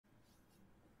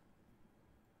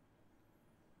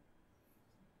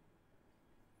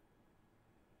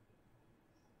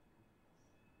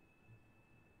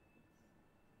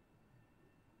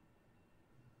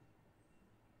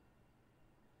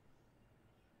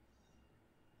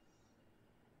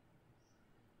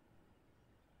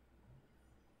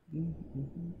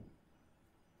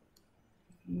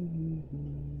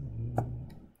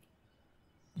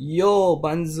Yo,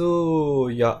 Banzu,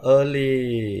 you're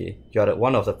early. You're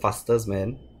one of the fastest,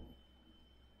 man.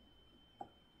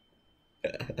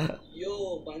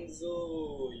 Yo,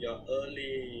 Banzu, you're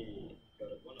early. You're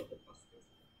one of the fastest.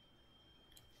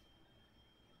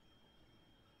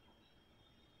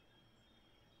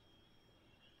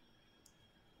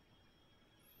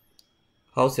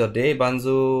 How's your day,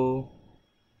 Banzu?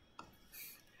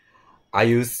 Are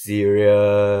you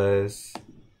serious?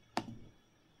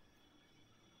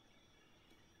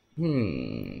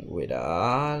 Wait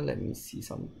let me see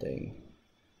something.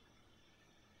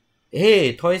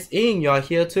 Hey, Toys Inc., you're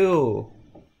here too.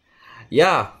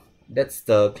 Yeah, that's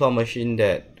the claw machine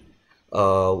that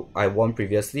I won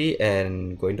previously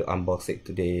and going to unbox it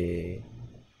today.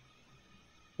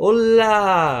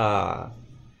 Hola!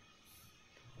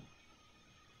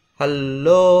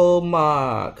 Hello,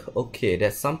 Mark. Okay,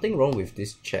 there's something wrong with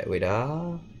this chat. Wait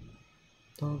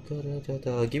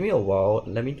Give me a while.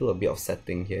 Let me do a bit of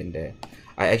setting here and there.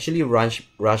 I actually rush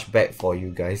back for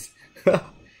you guys.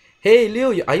 Hey,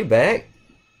 Liu, are you back?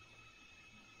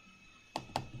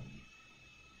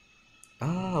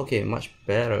 Okay, much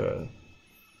better.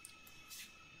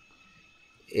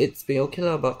 It's been okay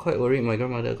lah, but quite worried my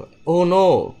grandmother got... Oh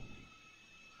no!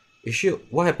 Is she...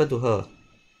 What happened to her?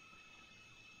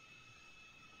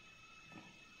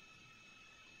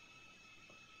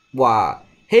 Wow!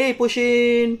 Hey,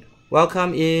 Pushin!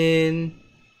 Welcome in!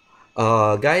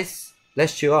 Guys,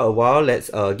 let's chill out a while. Let's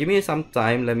give me some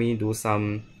time. Let me do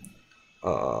some...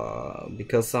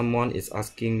 because someone is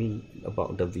asking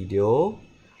about the video.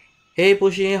 Hey,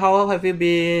 Pushin, how have you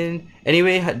been?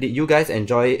 Anyway, did you guys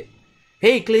enjoy...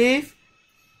 Hey, Cliff!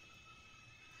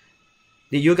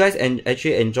 Did you guys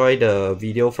actually enjoy the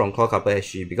video from Claw Couple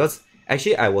SG? Because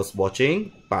actually I was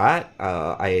watching, but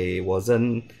I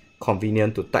wasn't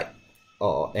convenient to type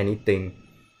or anything.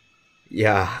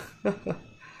 Yeah.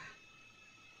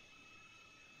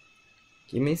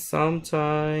 Give me some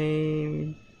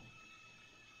time.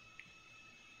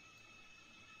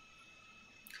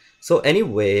 So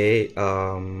anyway,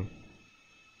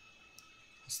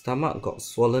 stomach got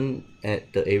swollen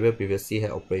at the area previously had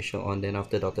operation on, then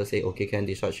after doctor say okay can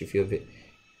discharge if you feel it.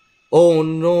 Oh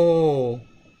no!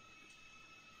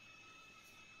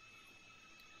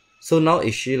 So now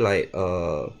is she like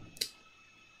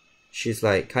she's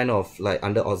like kind of like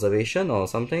under observation or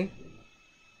something?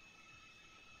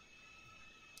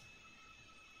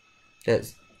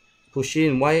 That's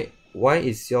Pushin, why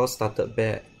is yours started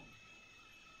bad?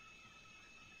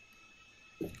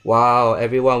 Wow,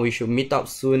 everyone, we should meet up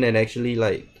soon and actually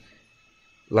like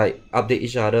update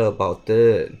each other about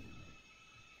it.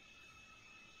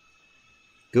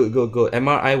 Good.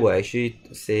 MRI will actually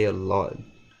say a lot.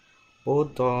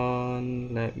 Hold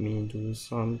on, let me do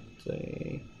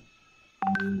something.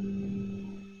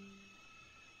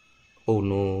 Oh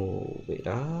no, wait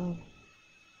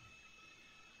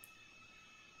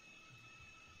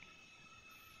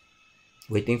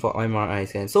Waiting for MRI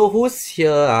scan. So who's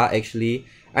here actually?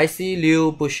 I see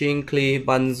Liu, Pushing, Cliff,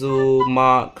 Banzu,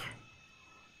 Mark.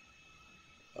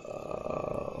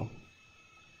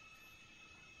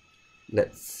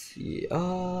 Let's see.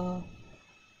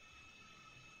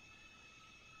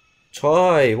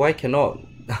 Choi, why cannot?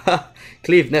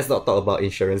 Cliff, let's not talk about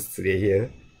insurance today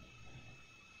here.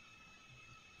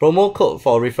 Promo code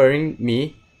for referring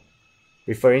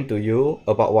to you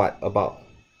about what? About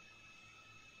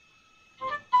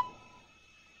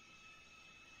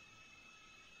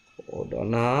hold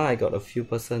on, I got a few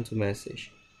person to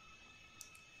message.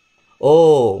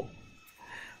 Oh,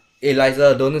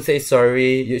 Eliza, don't say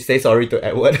sorry. You say sorry to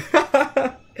Edward.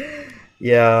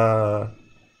 Yeah.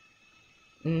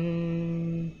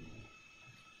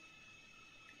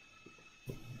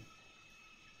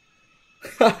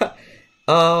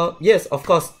 Yes, of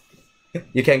course.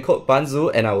 You can code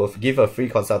Banzu and I will give a free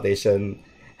consultation.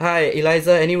 Hi,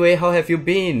 Eliza. Anyway, how have you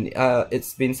been?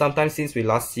 It's been some time since we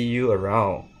last see you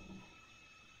around.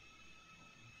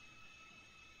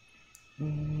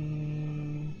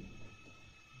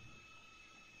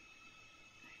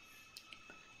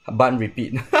 Bun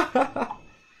repeat.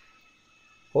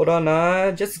 Hold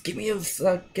on, just give me a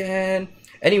second.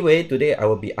 Anyway, today I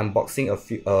will be unboxing a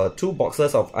few, 2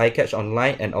 boxes of iCatch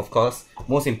online, and of course,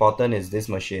 most important is this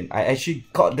machine. I actually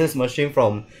got this machine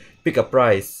from Pick a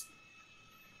Price.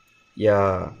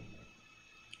 Yeah.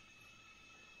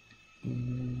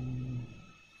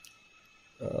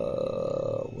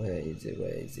 Where is it?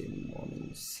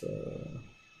 Morning, sir.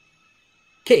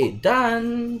 Okay,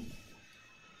 done.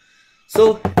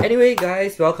 So anyway,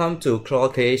 guys, welcome to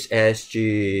Craze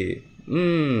SG.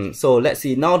 So let's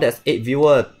see. Now there's 8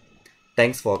 viewers.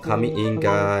 Thanks for coming in,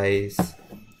 guys.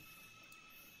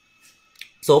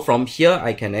 So from here,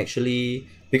 I can actually,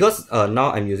 because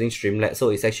now I'm using Streamlabs, so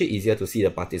it's actually easier to see the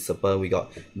participant. We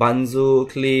got Banzu,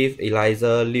 Cliff,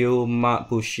 Eliza, Liu, Mark,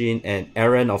 Pushin, and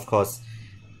Aaron, of course.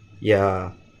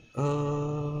 Yeah.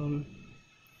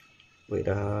 Wait,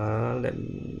 let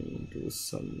me do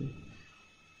some.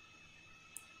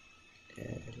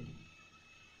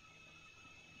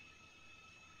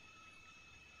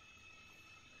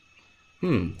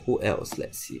 Who else?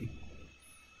 Let's see.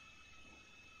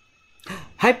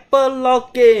 Hyper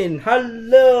Login!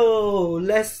 Hello!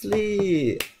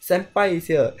 Leslie! Senpai is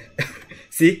here.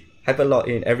 See? Hyper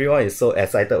Login. Everyone is so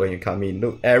excited when you come in.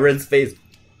 Look, Aaron's face.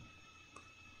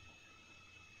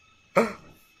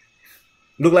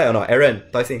 Look like or not? Aaron,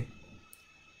 Toysing.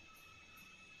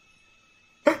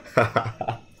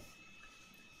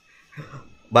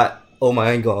 But, oh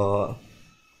my god.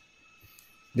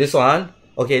 This one?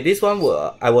 Okay, this one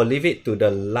I will leave it to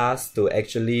the last to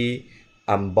actually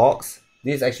unbox.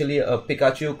 This is actually a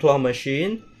Pikachu claw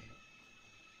machine.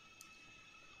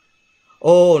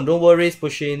 Oh, no worries,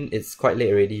 Pushin. It's quite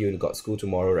late already. You got school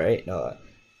tomorrow, right?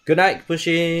 Good night,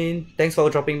 Pushin. Thanks for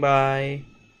dropping by.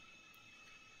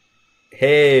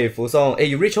 Hey, Fusong. Hey,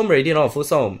 you reach home already, no?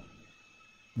 Fusong.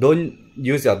 Don't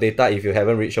use your data if you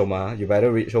haven't reached home. You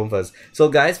better reach home first. So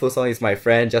guys, Fusong is my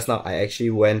friend. Just now I actually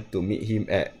went to meet him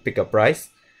at Pick a Price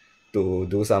to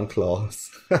do some claws.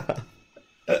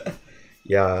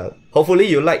 Yeah, hopefully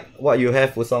you like what you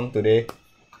have, Fusong, today.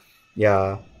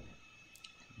 Yeah.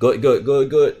 Good.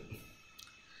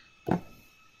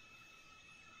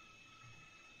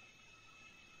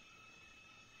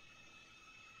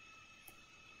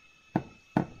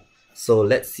 So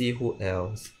let's see who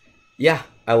else. Yeah,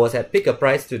 I was at Pick a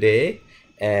Price today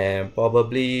and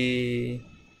probably...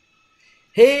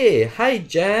 Hey, hi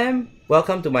Jam!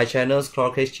 Welcome to my channel's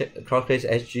Craze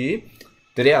SG.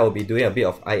 Today I will be doing a bit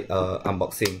of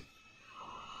unboxing.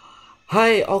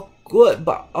 Hi, awkward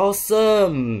but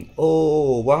awesome!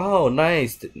 Oh, wow,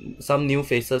 nice. Some new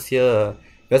faces here.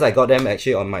 Because I got them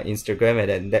actually on my Instagram and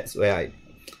then that's where I...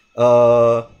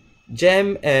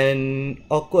 Jam and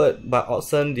awkward but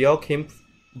awesome, they all came...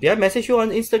 Did I message you on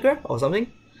Instagram or something?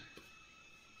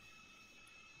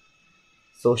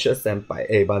 Social senpai.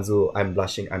 Hey Banzu, I'm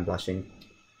blushing.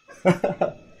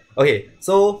 Okay,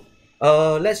 so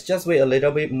let's just wait a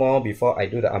little bit more before I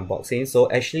do the unboxing. So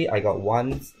actually I got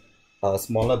one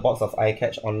smaller box of eye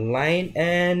catch online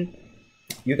and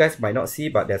you guys might not see,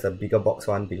 but there's a bigger box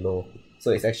one below.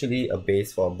 So it's actually a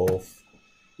base for both.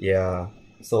 Yeah,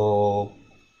 so...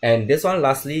 And this one,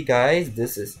 lastly, guys,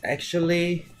 this is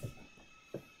actually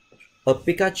a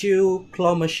Pikachu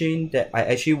claw machine that I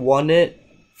actually won it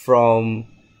from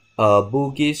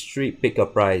Boogie Street Pick a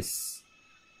Price.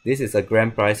 This is a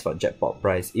grand prize for jackpot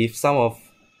prize. If some of...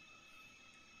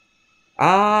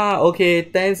 okay,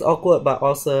 thanks, awkward but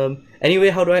awesome. Anyway,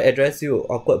 how do I address you?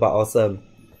 Awkward but awesome.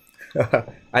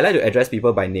 I like to address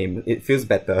people by name. It feels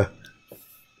better.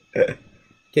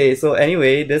 Okay, so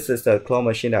anyway, this is the claw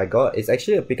machine that I got. It's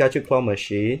actually a Pikachu claw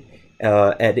machine.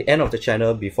 At the end of the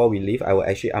channel, before we leave, I will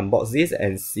actually unbox this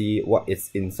and see what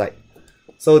is inside.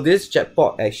 So this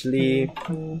jackpot actually,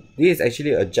 this is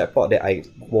actually a jackpot that I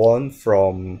won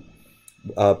from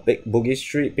Boogie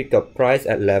Street Pick a Price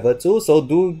at level 2. So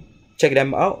do check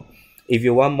them out. If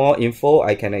you want more info,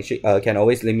 I can actually can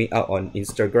always leave me out on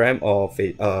Instagram or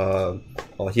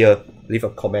here, leave a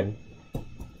comment.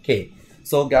 Okay,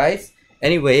 so guys.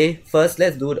 Anyway, first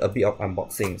let's do a bit of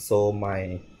unboxing. So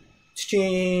my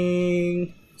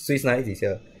Swiss Knight is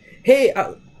here. Hey,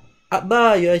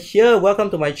 Abba, you're here.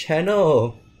 Welcome to my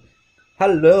channel.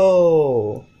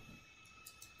 Hello.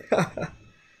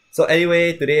 So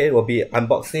anyway, today will be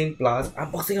unboxing plus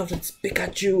unboxing of the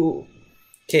Pikachu.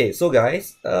 Okay, so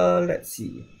guys, let's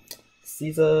see.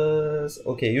 Scissors.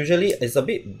 Okay, usually it's a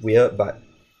bit weird, but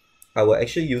I will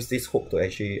actually use this hook to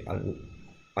actually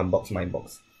unbox my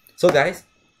box. So guys,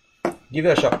 give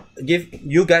it a shot.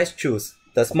 You guys choose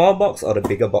the small box or the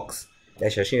bigger box.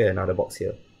 There's actually another box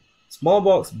here. Small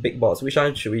box, big box. Which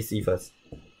one should we see first?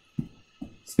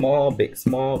 Small, big,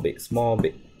 small, big, small,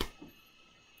 big.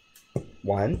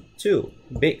 1, 2.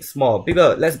 Big, small,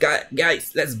 bigger. Let's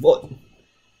guys, let's vote.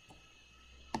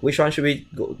 Which one should we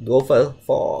go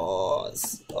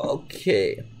first?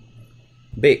 Okay.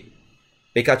 Big.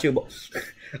 Pikachu box.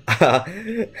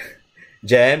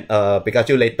 Jam,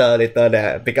 Pikachu later,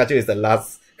 Pikachu is the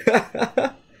last.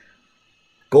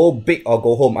 Go big or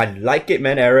go home. I like it,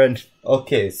 man, Aaron.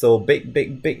 Okay, so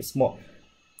big, small.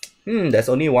 There's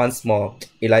only one small.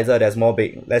 Eliza, there's more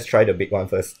big. Let's try the big one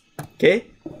first. Okay?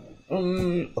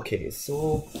 Okay,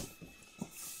 so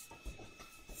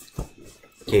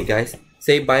okay guys,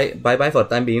 say bye for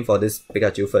time being for this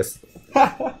Pikachu first.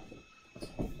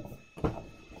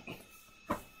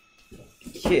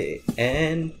 Okay,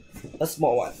 and a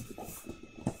small one.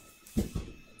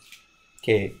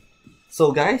 Okay,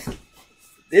 so guys,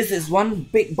 this is one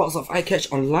big box of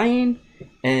iCatch Online,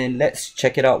 and let's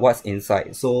check it out what's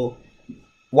inside. So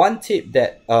one tip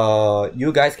that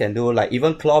you guys can do, like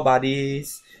even claw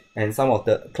buddies and some of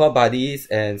the claw buddies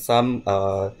and some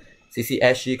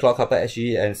CCSG, claw couple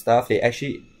SG and stuff, they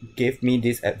actually gave me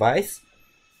this advice.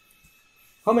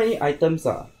 How many items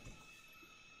are?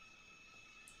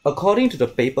 According to the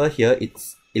paper here,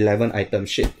 it's 11 items.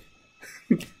 Shit.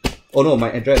 Oh no,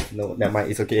 my address. No, never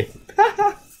mind, it's okay.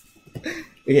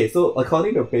 Okay, so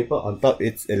according to the paper on top,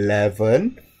 it's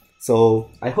 11. So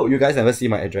I hope you guys never see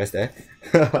my address there.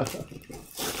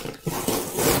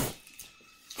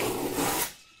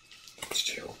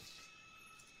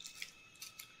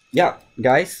 Yeah,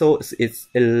 guys, so it's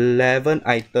 11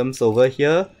 items over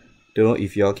here. Don't know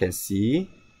if y'all can see.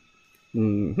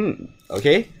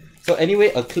 Okay, so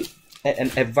anyway,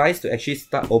 an advice to actually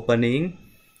start opening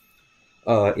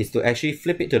is to actually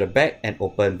flip it to the back and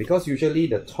open, because usually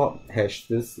the top has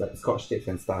this like scotch tape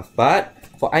and stuff. But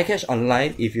for iCatch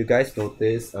Online, if you guys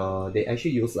notice, they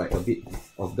actually use like a bit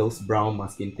of those brown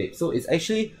masking tape, so it's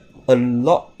actually a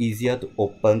lot easier to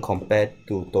open compared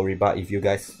to Toriba if you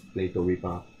guys play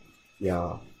Toriba.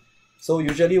 Yeah, so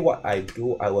usually what I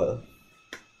do, I will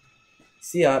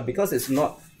see because it's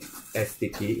not as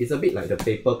sticky, it's a bit like the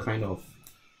paper kind of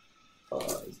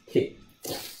tape,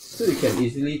 so you can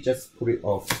easily just put it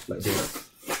off like this.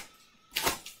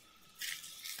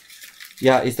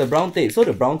 Yeah, it's the brown tape. So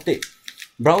the brown tape,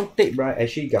 right,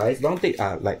 actually guys, brown tape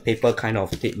are like paper kind of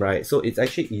tape, right? So it's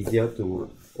actually easier to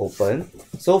open.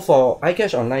 So for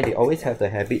iCatch Online, they always have the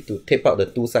habit to tape out the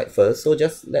two sides first. So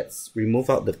just let's remove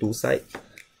out the two sides.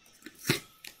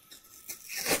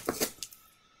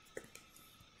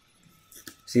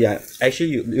 See, actually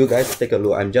you guys take a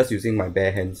look. I'm just using my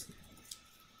bare hands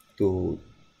to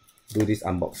do this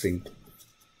unboxing.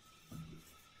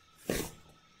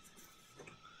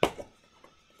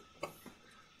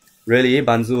 Really,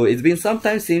 Banzu, it's been some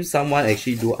time since someone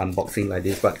actually do unboxing like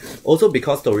this, but also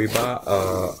because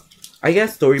Toriba, I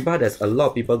guess Toriba, there's a lot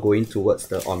of people going towards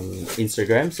the on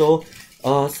Instagram. So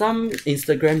some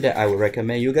Instagram that I would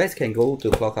recommend, you guys can go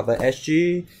to Claw Cover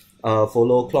SG,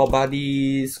 follow Claw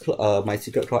Buddies, My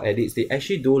Secret Claw Edits. They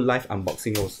actually do live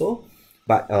unboxing also,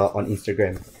 but on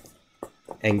Instagram.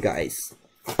 And guys,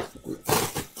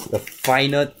 the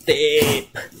final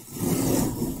tape.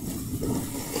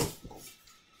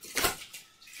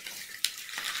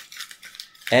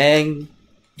 And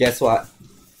guess what?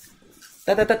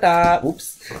 Ta ta ta ta!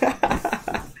 Oops.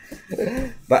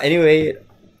 But anyway,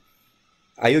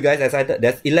 are you guys excited?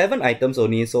 There's 11 items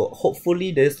only, so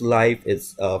hopefully this live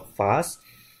is fast.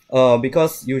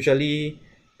 Because usually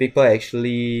people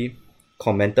actually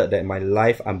commented that my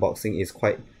live unboxing is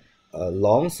quite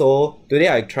long, so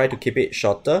today I try to keep it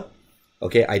shorter.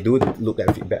 Okay, I do look at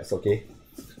feedbacks. Okay,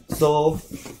 so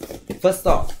first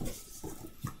off,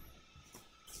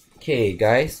 okay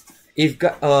guys, if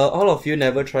all of you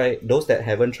never tried, those that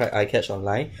haven't tried iCatch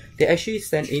Online, they actually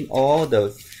send in all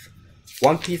the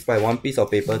one piece by one piece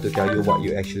of paper to tell you what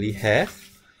you actually have.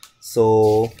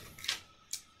 So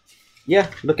yeah,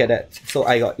 look at that. So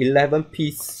I got 11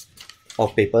 pieces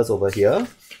of papers over here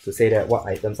to say that what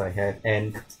items I have.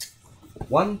 And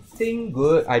one thing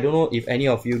good, I don't know if any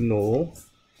of you know,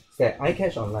 that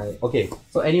iCatch Online, okay,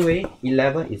 so anyway,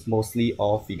 11 is mostly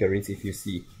all figurines if you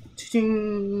see.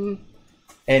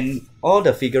 And all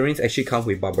the figurines actually come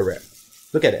with bubble wrap.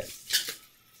 Look at that.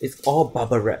 It's all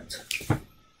bubble wrapped.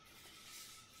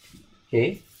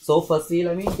 Okay, so firstly,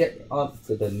 let me get on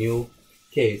to the new.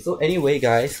 Okay, so anyway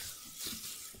guys,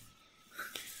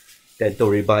 that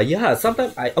Toriba, yeah,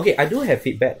 sometimes I do have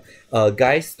feedback.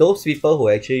 Guys, those people who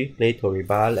actually play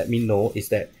Toriba, let me know,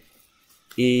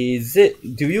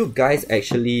 do you guys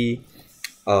actually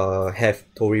have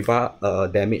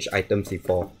Toriba damaged items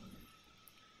before?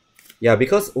 Yeah,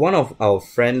 because one of our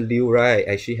friend Liu, right,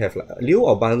 actually have like, Liu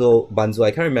or Banzo,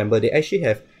 I can't remember. They actually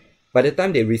have, by the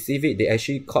time they receive it, they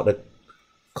actually caught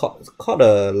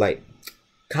a like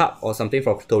cup or something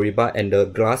from Toriba, and the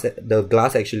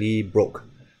glass actually broke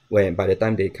when by the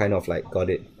time they kind of like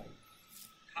got it.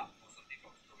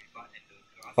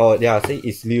 Oh yeah, see,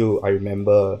 it's Liu, I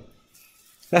remember.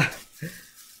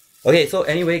 Okay, so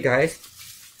anyway guys,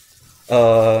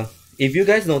 if you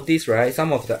guys notice, right,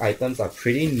 some of the items are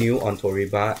pretty new on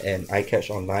Toriba and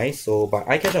iCatch Online. So, but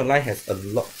iCatch Online has a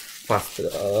lot faster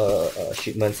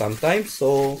shipment sometimes.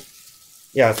 So,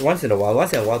 Yeah, so once in a while.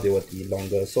 Once in a while they will be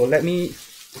longer. So let me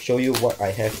show you what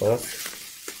I have first.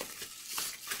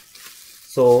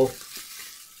 So,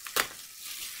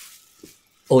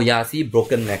 oh yeah, see,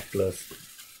 broken necklace.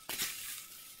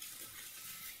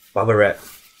 Bubble wrap.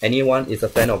 Anyone is a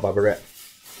fan of bubble wrap?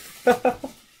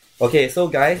 Okay, so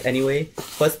guys, anyway,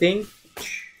 first thing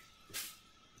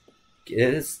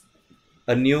is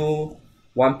a new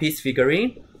One Piece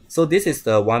figurine. So this is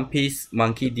the One Piece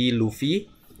Monkey D. Luffy.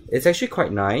 It's actually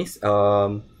quite nice.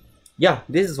 Yeah,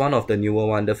 this is one of the newer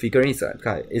one. The figurine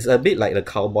is a bit like the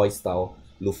cowboy style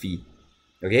Luffy.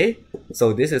 Okay,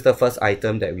 so this is the first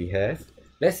item that we have.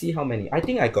 Let's see how many. I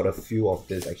think I got a few of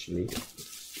this actually.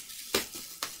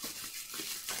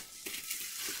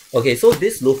 Okay, so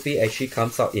this Luffy actually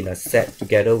comes out in a set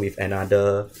together with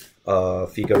another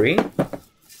figurine.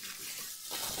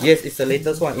 Yes, it's the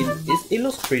latest one. It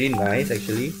looks pretty nice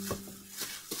actually.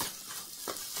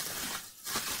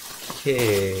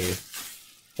 Okay,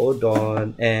 hold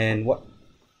on. And what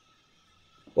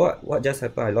just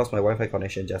happened? I lost my Wi-Fi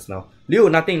connection just now. Liu,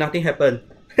 nothing happened.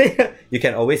 You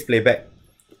can always play back.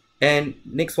 And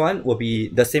next one will be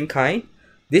the same kind.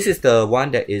 This is the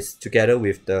one that is together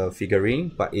with the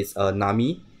figurine, but it's a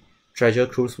Nami Treasure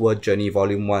Cruise World Journey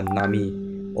Volume 1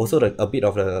 Nami. Also a bit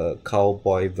of the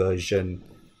cowboy version,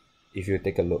 if you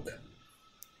take a look.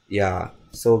 Yeah,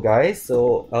 so guys,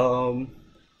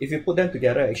 if you put them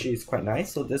together, actually it's quite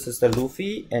nice. So this is the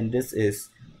Luffy and this is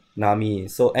Nami.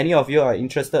 So any of you are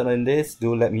interested in this,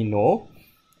 do let me know.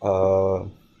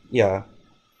 Yeah.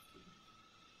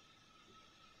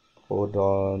 Hold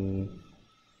on.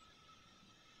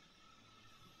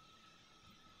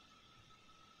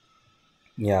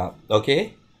 Yeah,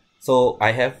 okay. So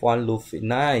I have one Luffy.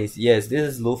 Nice. Yes, this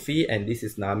is Luffy and this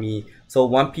is Nami. So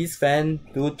One Piece fan,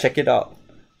 do check it out.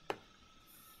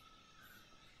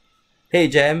 Hey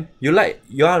Jam, you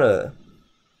are a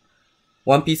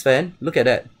One Piece fan? Look at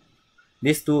that.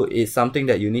 This two is something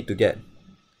that you need to get.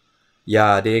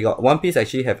 Yeah, they got One Piece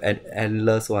actually have an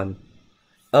endless one.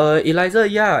 Eliza,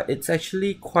 yeah, it's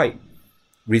actually quite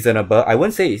reasonable. I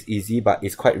won't say it's easy, but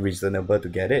it's quite reasonable to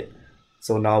get it.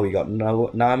 So now we got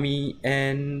Nami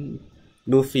and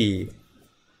Luffy.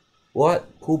 What?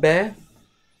 Pooh Bear?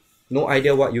 No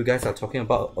idea what you guys are talking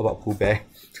about Pooh Bear.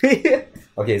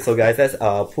 Okay, so guys, that's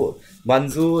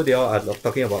Manzu, they all are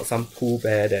talking about some Pooh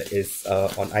Bear that is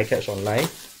on iCatch online.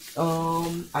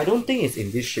 I don't think it's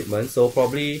in this shipment, so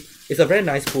probably it's a very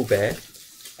nice Pooh Bear.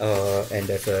 And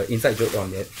there's an inside joke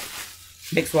on it.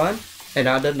 Next one,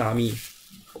 another Nami.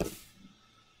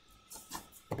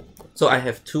 So I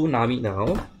have two Nami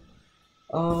now.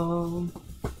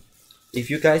 If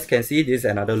you guys can see, this is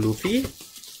another Luffy.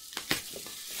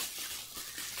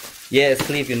 Yes,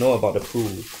 Cliff, you know about the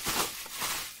Pooh.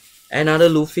 Another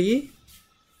Luffy.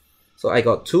 So I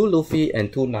got two Luffy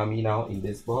and two Nami now in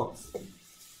this box.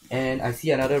 And I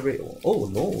see another red. Oh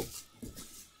no.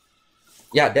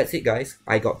 Yeah, that's it guys.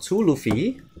 I got two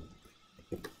Luffy.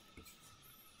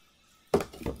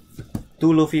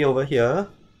 Two Luffy over here.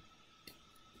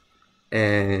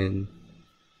 And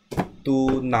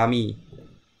two Nami.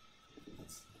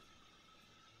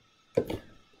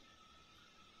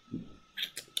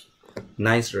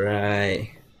 Nice,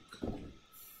 right?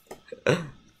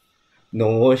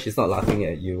 No, she's not laughing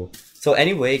at you. So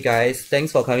anyway, guys,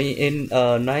 thanks for coming in.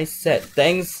 Nice set.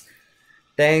 Thanks,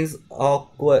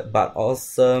 awkward but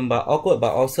awesome. But awkward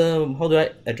but awesome. How do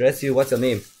I address you? What's your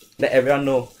name? Let everyone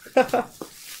know.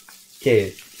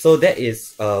 Okay, so that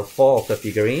is 4 of the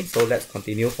figurines. So let's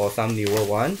continue for some newer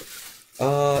one.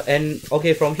 And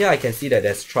okay, from here I can see that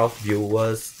there's 12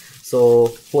 viewers.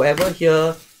 So whoever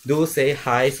here, do say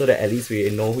hi so that at least we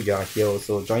know you are here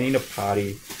also joining the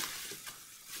party.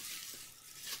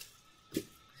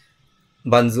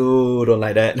 Banzu, don't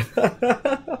like that.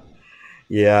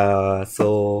 Yeah,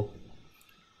 so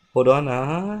hold on.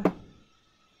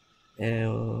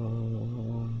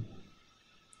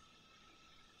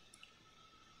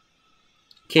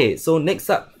 Okay, so next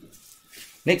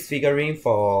figurine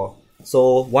for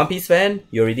One Piece fan,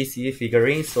 you already see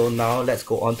figurine. So now let's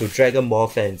go on to Dragon Ball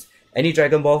fans. Any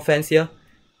Dragon Ball fans here?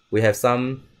 We have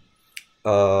some.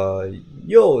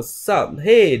 Yo, sup?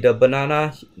 Hey, the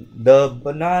banana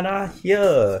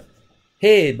here.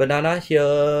 Hey, banana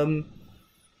here.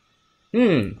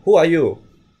 Who are you?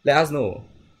 Let us know.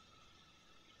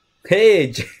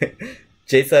 Hey,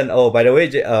 Jason. Oh, by the way,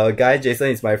 guy,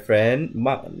 Jason is my friend.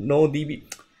 Mark, no DB.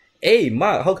 Hey,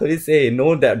 Mark, how could you say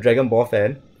no that Dragon Ball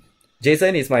fan?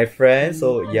 Jason is my friend,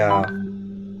 so yeah.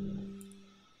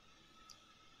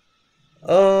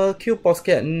 Q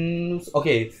Posket.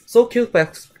 Okay, so Q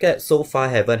Posket so far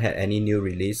haven't had any new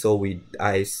release, so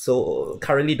I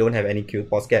currently don't have any Q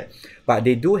Posket, but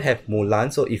they do have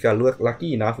Mulan. So if you're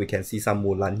lucky enough, we can see some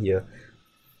Mulan here.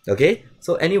 Okay,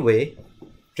 so anyway,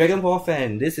 Dragon Ball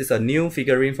fan. This is a new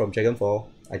figurine from Dragon Ball.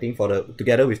 I think for the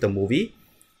together with the movie,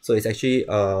 so it's actually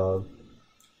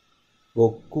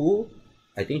Goku.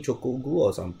 I think Chokugu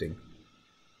or something.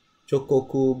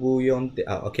 Chokoku Buyon.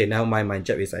 Okay, now my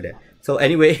Jap is like that. So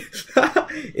anyway,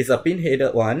 it's a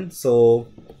pin-headed one. So,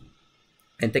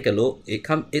 and take a look.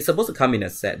 It's supposed to come in a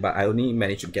set, but I only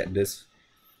managed to get this.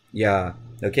 Yeah.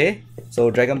 Okay.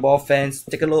 So Dragon Ball fans,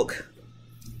 take a look.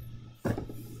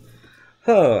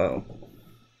 Huh.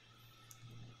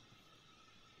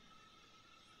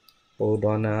 Hold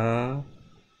on.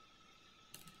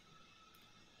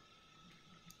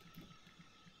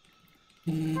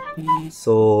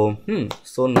 So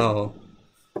now.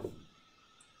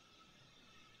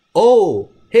 Oh,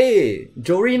 hey,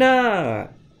 Jorina!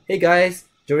 Hey guys,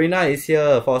 Jorina is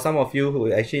here. For some of you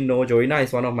who actually know, Jorina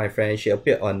is one of my friends. She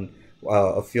appeared on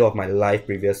a few of my live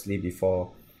previously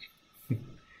before.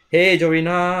 Hey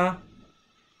Jorina!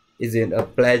 Is it a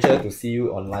pleasure to see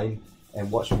you online and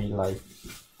watch me live?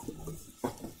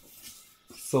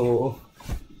 So,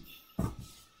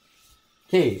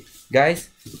 hey guys,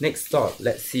 next stop,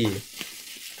 let's see.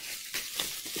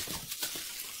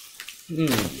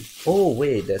 Oh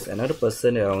wait, there's another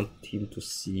person that I want him to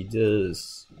see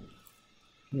this.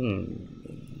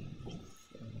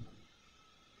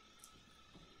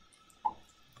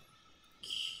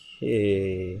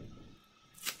 Okay,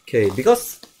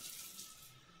 because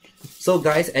so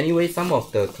guys, anyway, some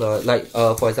of the like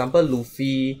for example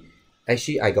Luffy,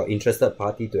 actually I got interested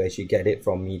party to actually get it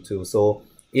from me too. So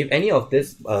if any of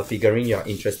this figurine you're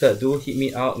interested, do hit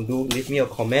me out, do leave me a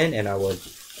comment and I will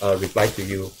reply to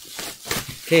you.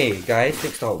 Okay guys,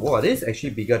 next stop. Wow, this is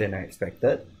actually bigger than I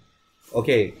expected.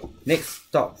 Okay, next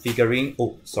stop figurine.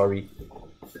 Oh, sorry.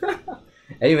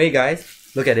 Anyway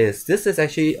guys, look at this. This is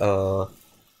actually a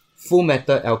Full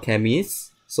Metal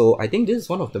Alchemist. So I think this is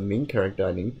one of the main character,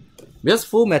 I think. Because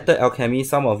Full Metal Alchemist,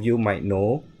 some of you might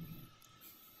know.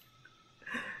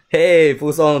 Hey,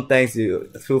 Fusong, thanks you.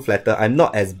 Feel flattered. I'm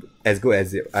not as good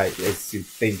as you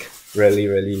think.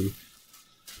 Really.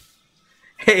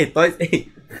 Hey, Toys. Hey.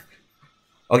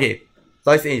 Okay,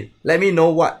 Toys, let me know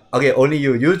what. Okay, only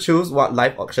you. You choose what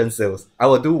live auction sales. I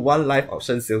will do one live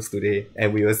auction sales today,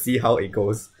 and we will see how it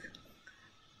goes.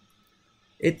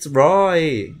 It's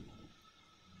Roy.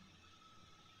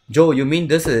 Joe, you mean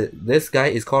this guy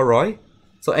is called Roy?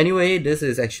 So anyway, this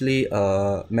is actually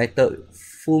a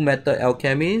Full Metal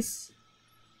Alchemist.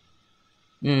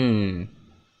 Yeah,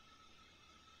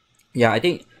 I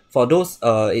think for those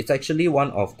it's actually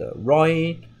one of the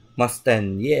Roy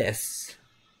Mustang. Yes.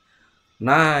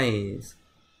 Nice.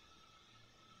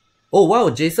 Oh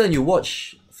wow, Jason, you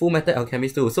watch Full Metal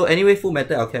Alchemist too. So anyway, Full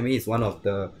Metal Alchemist is one of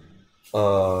the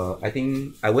I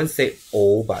think I wouldn't say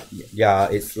old, but yeah,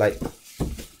 it's like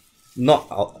not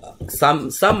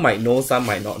some might know, some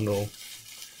might not know.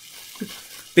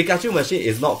 Pikachu machine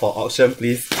is not for auction,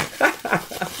 please.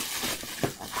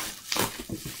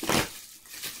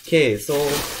 Okay, so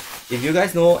if you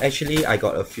guys know, actually I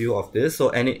got a few of this. So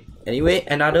anyway,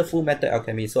 another Full Metal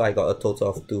Alchemist. So I got a total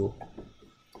of 2.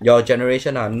 Your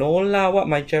generation no lah, what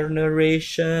my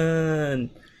generation?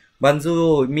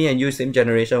 Banzu, me and you same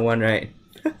generation one, right?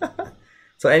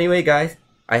 So anyway guys,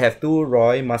 I have 2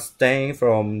 Roy Mustang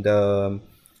from the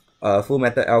Full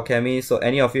Metal Alchemist. So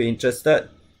any of you interested,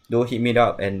 do hit me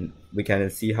up and we can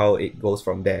see how it goes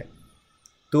from there.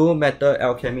 2 Metal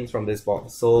Alchemists from this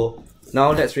box. So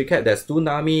now let's recap. There's 2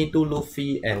 Nami, 2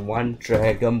 Luffy, and 1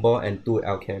 Dragon Ball and 2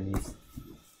 Alchemists.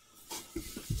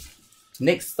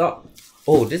 Next stop.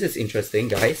 Oh, this is interesting,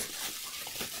 guys.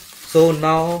 So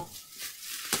now,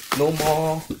 no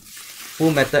more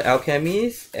Full Metal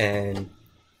Alchemist, and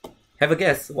have a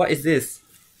guess. What is this?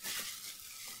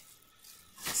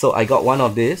 So I got one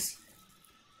of this.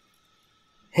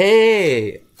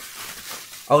 Hey!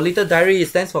 Our Little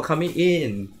Diaries, thanks for coming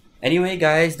in. Anyway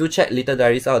guys, do check Little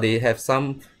Diaries out. They have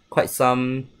quite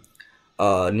some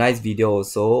nice videos.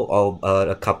 So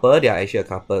a couple, they are actually a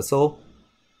couple. So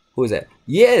who is that?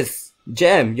 Yes,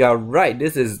 Jam, you are right.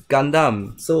 This is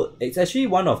Gundam. So it's actually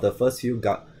one of the first few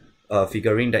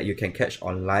figurine that you can catch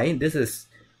online. This is,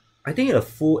 I think, a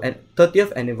full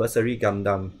 30th anniversary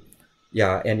Gundam.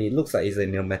 Yeah, and it looks like it's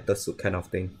in a metal suit kind of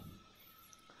thing.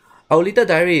 Our Little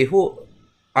Diary, who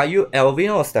are you, Elvin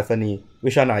or Stephanie?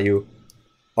 Which one are you?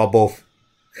 Or both?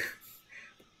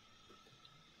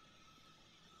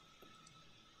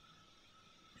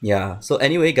 Yeah, so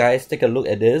anyway guys, take a look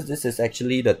at this. This is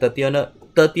actually the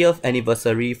 30th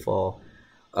anniversary for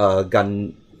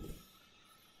Gundam,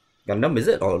 is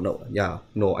it? Or no? Yeah,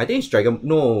 no, I think it's Dragon.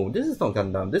 No, this is not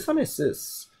Gundam. This one is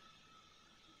this.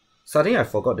 Suddenly I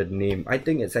forgot the name. I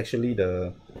think it's actually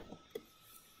the.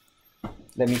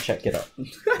 Let me check it out.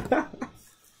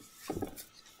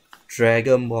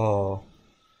 Dragon Ball.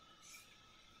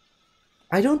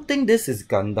 I don't think this is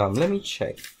Gundam. Let me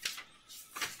check.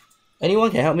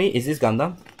 Anyone can help me? Is this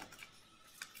Gundam?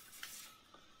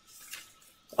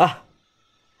 Ah.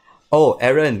 Oh,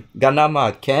 Aaron,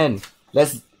 Gundam can.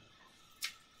 Let's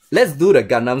do the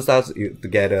Gundam stuff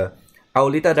together. Our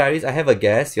little diaries, I have a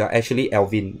guess. You're actually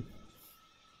Alvin.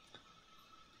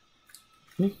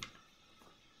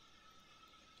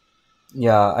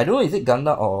 Yeah, I don't know, is it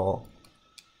Gundam or...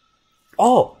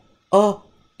 Oh!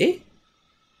 Eh?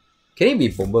 Can it be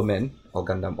Bomberman or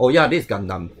Gundam? Oh yeah, this is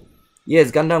Gundam.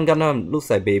 Yes, Gundam. Looks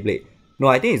like Beyblade. No,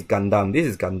 I think it's Gundam. This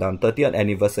is Gundam. 30th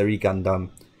anniversary Gundam.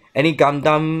 Any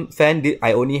Gundam fan?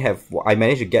 I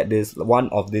managed to get this, one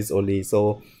of this only.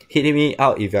 So hit me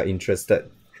out if you're interested.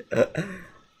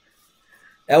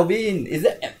 Alvin, is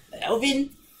that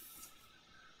Alvin?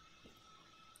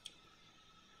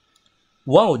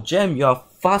 Wow, Gem, you're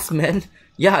fast, man.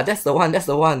 Yeah, that's the one.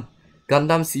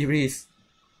 Gundam series.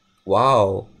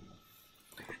 Wow.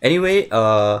 Anyway,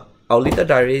 our little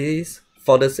diaries,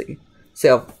 for the sake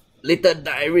of little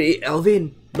diary,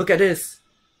 Alvin, look at this.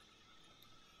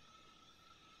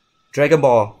 Dragon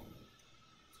Ball.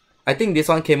 I think this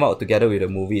one came out together with the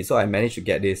movie, so I managed to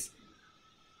get this.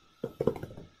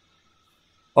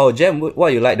 Oh, Jem,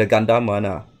 what you like, the Gundam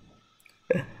one?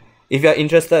 If you're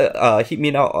interested, hit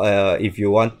me now if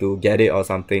you want to get it or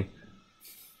something.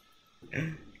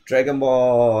 Dragon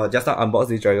Ball. Just now unboxed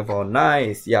this Dragon Ball.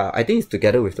 Nice. Yeah, I think it's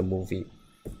together with the movie.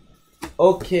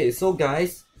 Okay, so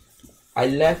guys, I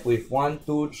left with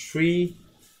 3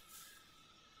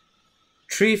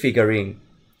 figurine.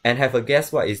 And have a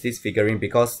guess what is this figurine,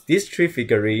 because these 3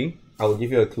 figurine, I will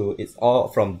give you a clue, it's all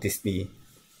from Disney.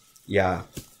 Yeah.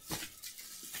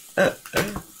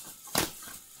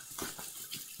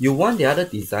 You want the other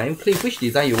design? Click which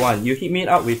design you want. You hit me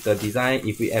up with the design.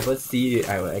 If we ever see it,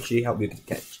 I will actually help you to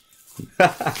catch.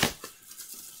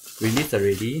 Released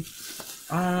already?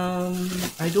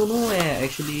 I don't know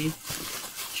actually.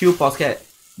 Q Postcat.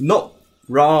 Nope.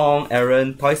 Wrong,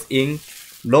 Aaron. Toys Inc.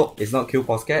 Nope, it's not Q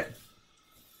Postcat.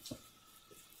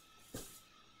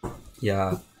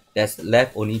 Yeah, there's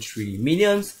left only 3.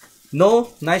 Minions?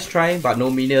 No, nice try, but no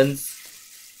minions.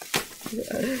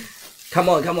 Come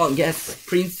on, guess.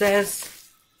 Princess?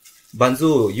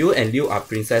 Banzu, you and Liu are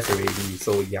princess already,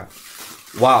 so yeah.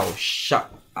 Wow,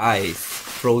 sharp eyes.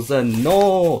 Frozen,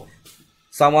 no!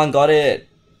 Someone got it.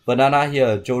 Banana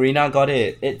here, Jorina got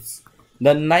it. It's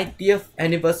the 90th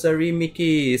anniversary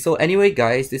Mickey. So anyway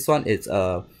guys, this one is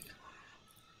got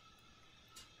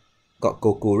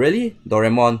Goku. Really?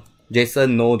 Doraemon.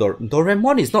 Jason, no.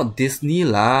 Doraemon is not Disney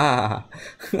lah.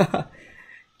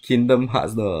 Kingdom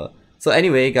Hearts no. So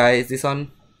anyway guys, this one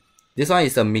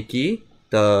is a Mickey.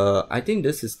 I think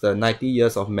this is the 90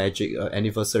 years of magic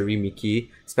anniversary Mickey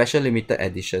special limited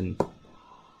edition.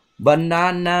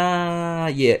 Banana,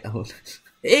 yeah.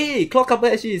 Hey, Clock Couple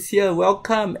actually is here.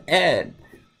 Welcome, Ed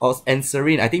and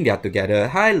Serene. I think they are together.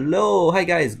 Hello, hi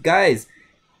guys.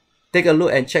 Take a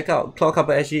look and check out Clock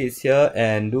Couple actually is here,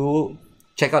 and do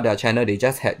check out their channel. They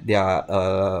just had their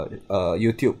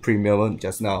YouTube premium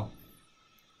just now.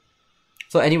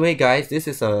 So anyway guys, this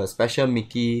is a special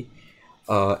Mickey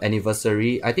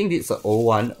anniversary. I think it's an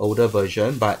older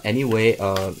version, but anyway,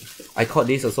 I caught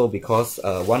this also because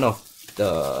one of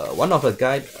the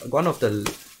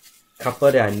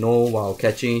couple that I know while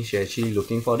catching, she actually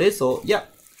looking for this. So yeah,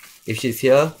 if she's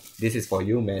here, this is for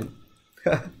you, man.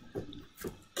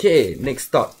 Okay, next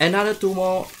stop. Another 2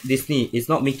 more Disney. It's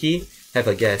not Mickey. Have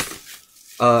a guess.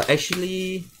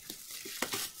 Actually,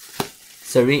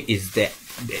 Serene is dead.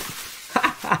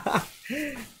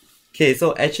 Okay,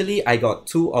 so actually I got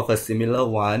 2 of a similar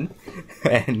one,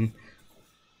 and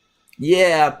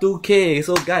yeah, 2K.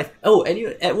 So guys, oh,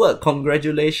 anyway, Edward,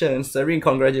 congratulations. Serene,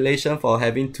 congratulations for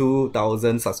having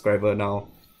 2,000 subscribers now.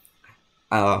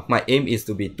 My aim is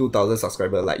to be 2,000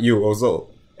 subscribers like you also.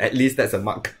 At least that's a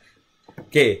mark.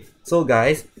 Okay, so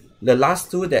guys, the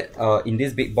last 2 that in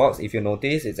this big box, if you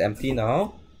notice, it's empty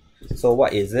now. So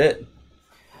what is it?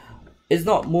 It's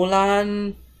not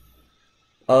Mulan.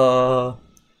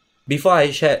 Before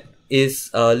I check,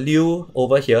 is Liu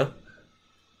over here?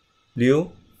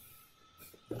 Liu?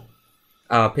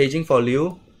 Paging for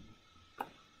Liu.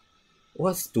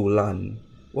 What's Tulan?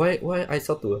 Why I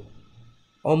saw to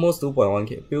almost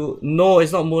 2.1k? No,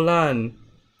 it's not Mulan.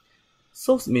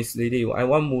 So misleading. I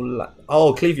want Mulan.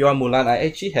 Oh, Cliff, you want Mulan? I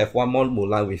actually have one more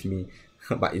Mulan with me,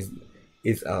 but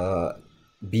it's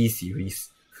B series.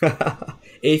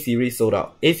 A series sold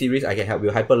out. A series I can help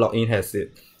you. Hyper Login has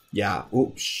it. Yeah.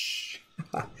 Oops.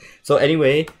 So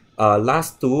anyway,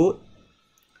 last two.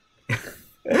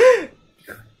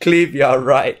 Cliff, you're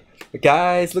right.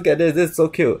 Guys, look at this. This is so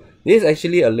cute. This is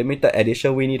actually a limited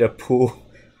edition. We need a Pooh.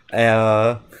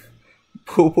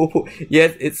 Pooh.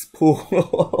 Yes, it's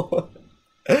Pooh.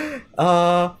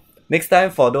 Next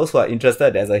time, for those who are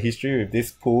interested, there's a history with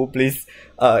this Pooh. Please,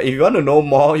 if you want to know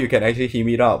more, you can actually hear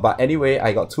me out. But anyway,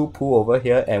 I got two Pooh over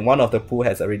here, and one of the Pooh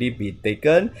has already been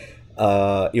taken.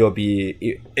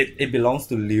 It belongs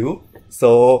to Liu.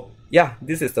 So yeah,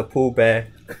 this is the Pooh bear.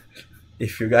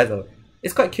 If you guys are,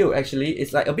 it's quite cute actually.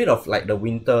 It's like a bit of like the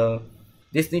winter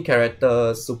Disney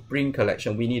character Supreme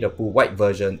collection. We need a Pooh white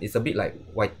version. It's a bit like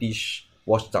whitish,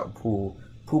 washed out Pooh.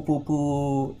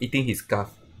 Pooh eating his scarf.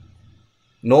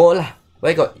 No lah,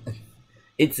 where got?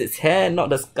 It's its hand, not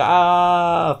the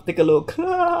scarf. Take a look.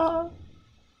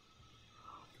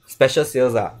 Special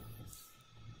sales ah.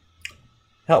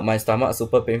 Help, my stomach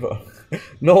super painful.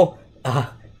 No,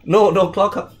 no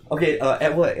clock. Okay,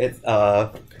 Edward,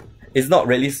 it's not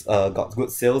really got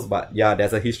good sales, but yeah,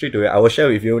 there's a history to it. I will share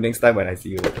with you next time when I see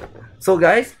you. So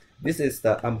guys, this is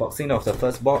the unboxing of the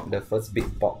first box, the first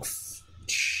big box.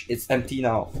 It's empty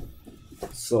now.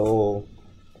 So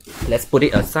let's put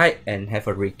it aside and have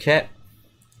a recap.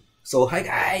 So hi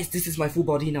guys, this is my full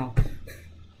body now.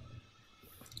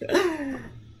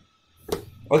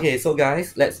 Okay, so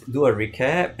guys, let's do a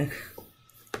recap.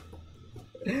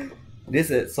 This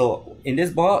is, so in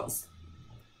this box,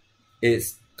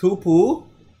 it's two Pooh,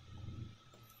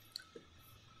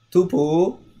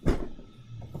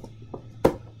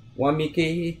 one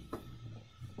Mickey,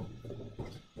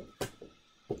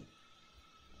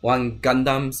 one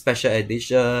Gundam Special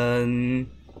Edition.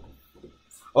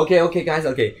 Okay guys,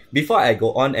 okay. Before I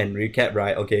go on and recap,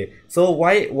 right, okay. So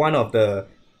why one of the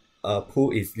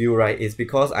Pooh is Liu, right, is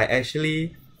because I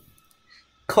actually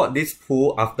caught this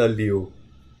Pooh after Liu.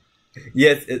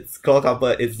 Yes, it's called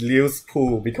Copper, it's Liu's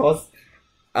Pooh, because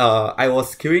I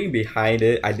was queuing behind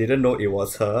it. I didn't know it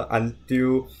was her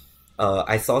until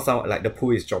I saw some, like the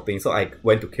Pooh is dropping, so I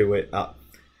went to queue it up.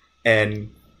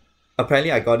 And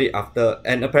apparently I got it after,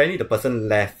 and apparently the person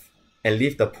left and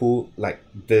leave the Pooh like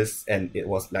this, and it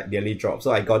was like nearly dropped.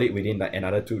 So I got it within like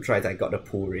another 2 tries. I got the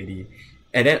Pooh ready.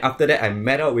 And then after that, I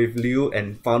met up with Liu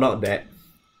and found out that,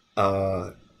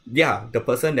 yeah, the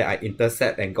person that I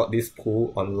intercept and got this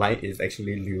Pooh online is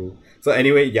actually Liu. So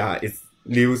anyway, yeah, it's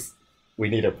Liu's. We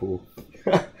need a Pooh.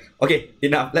 Okay,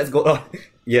 enough. Let's go on.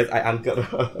 Yes, I uncut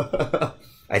her.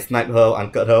 I sniped her,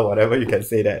 uncut her, whatever you can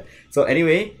say that. So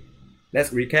anyway, let's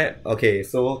recap. Okay,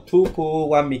 so 2 Pooh,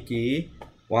 1 Mickey,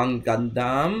 1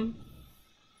 Gundam,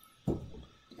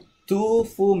 2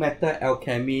 Full Metal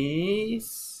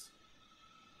Alchemist,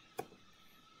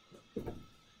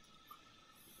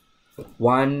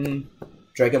 1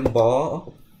 Dragon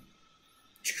Ball.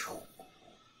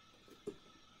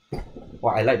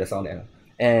 Wow, I like the sound there.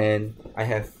 And I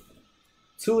have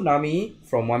 2 Nami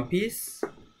from One Piece.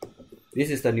 This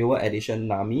is the newer edition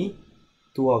Nami.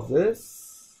 2 of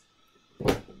this.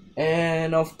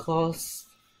 And of course,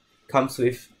 comes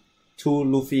with 2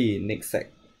 Luffy next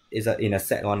set. Is in a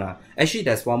set one. Actually,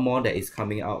 there's one more that is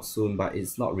coming out soon, but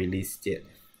it's not released yet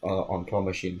on Claw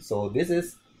Machine. So this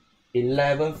is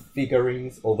 11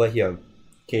 figurines over here.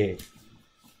 Okay.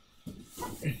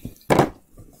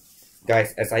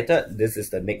 Guys, excited? This is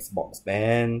the next box,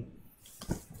 man.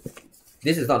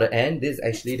 This is not the end. This is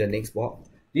actually the next box.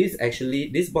 This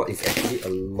box is actually a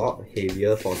lot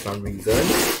heavier for some reason.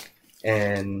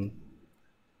 And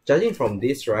judging from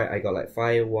this, right, I got like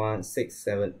 5, 1, 6,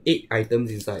 7, 8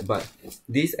 items inside. But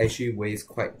this actually weighs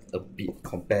quite a bit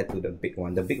compared to the big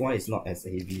one. The big one is not as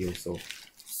heavy also,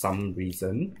 some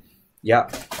reason. Yeah,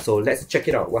 so let's check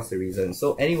it out. What's the reason?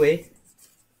 So anyway,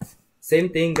 same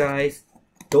thing, guys.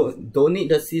 Don't need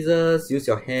the scissors. Use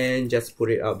your hand. Just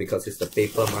put it out because it's the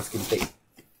paper masking tape.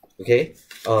 Okay.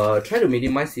 Try to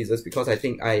minimize scissors because I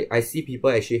think I see people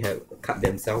actually have cut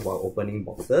themselves while opening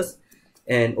boxes.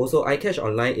 And also, iCache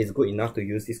Online is good enough to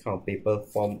use this kind of paper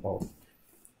form of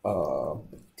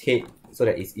tape so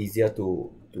that it's easier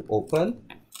to open.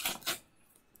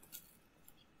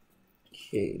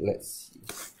 Okay, let's see.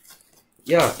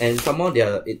 Yeah, and some more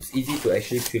it's easy to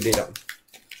actually peel it out.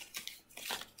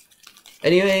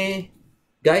 Anyway,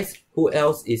 guys, who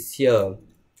else is here?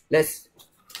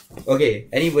 Okay,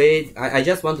 anyway, I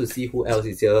just want to see who else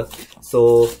is here.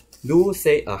 So do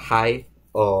say a hi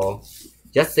or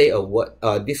just say a word,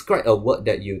 describe a word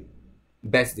that you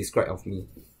best describe of me.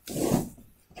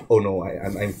 Oh no,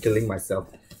 I'm killing myself.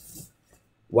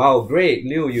 Wow, great,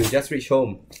 Liu, you just reached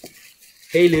home.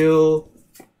 Hey Liu.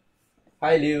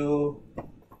 Hi Liu.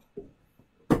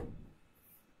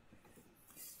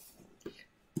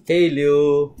 Hey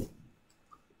Liu.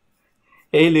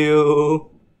 Hey Liu.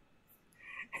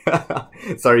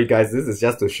 Sorry guys, this is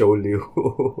just to show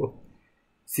Liu.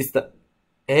 Sister.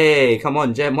 Hey, come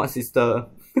on, Jam, what sister?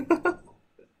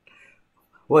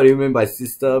 What do you mean by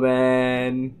sister,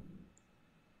 man?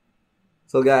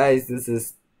 So guys, this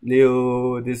is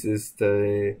Liu. This is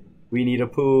the Winnie the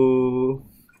Pooh.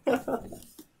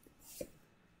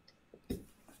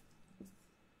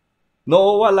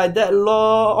 No, what like that,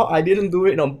 lol? I didn't do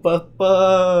it on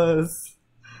purpose.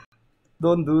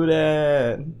 Don't do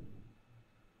that.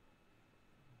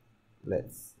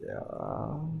 Let's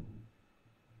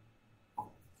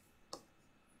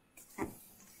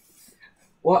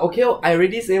Well, okay, I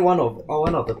already say one of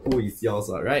the Pooh is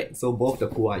yours, right? So both the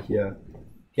Pooh are here.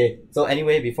 Okay, so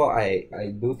anyway, before I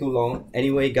do too long,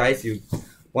 anyway, guys, you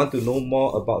want to know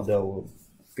more about the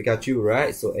Pikachu,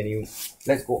 right? So anyway,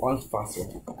 let's go on faster.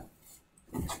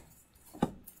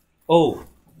 Oh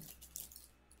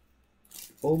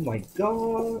my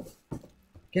god!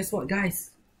 Guess what,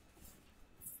 guys?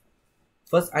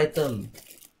 First item,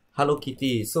 Hello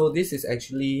Kitty. So this is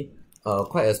actually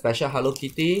quite a special Hello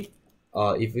Kitty.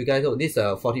 If you guys know, this is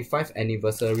a 45th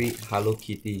anniversary Hello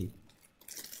Kitty.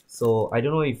 So I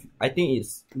don't know if I think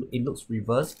it looks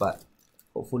reversed, but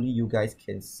hopefully you guys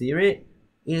can see it.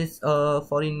 It's a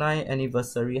 49th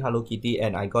anniversary Hello Kitty,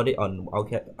 and I got it on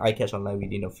iCatch Online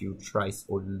within a few tries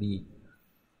only.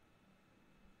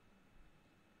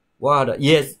 Wow,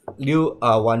 yes, Liu,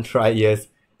 one try, yes.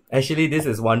 Actually, this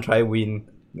is one try win.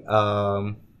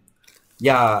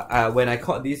 Yeah, when I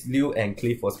caught this, Liu and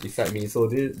Cliff was beside me, so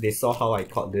they saw how I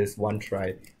caught this one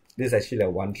try. This is actually a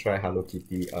one try Hello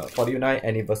Kitty. 49th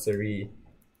anniversary.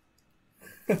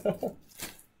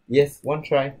 Yes, one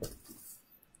try.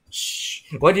 Shh.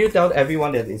 Why do you tell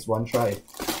everyone that it's one try?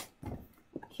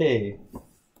 Okay.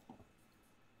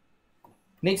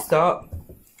 Next up.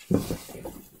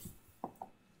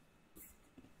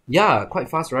 Yeah, quite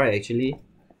fast, right? Actually.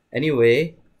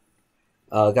 Anyway.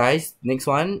 Guys, next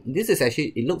one. This is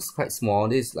actually, it looks quite small.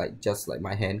 This is like just like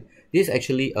my hand. This is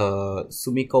actually a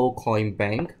Sumiko coin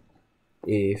bank.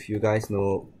 If you guys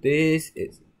know, this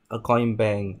is a coin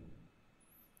bank.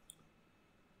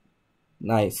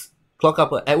 Nice. Clock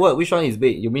up. Edward, which one is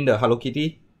big? You mean the Hello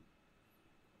Kitty?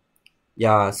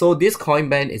 Yeah, so this coin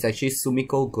band is actually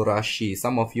Sumiko Gurashi.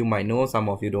 Some of you might know, some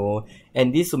of you don't.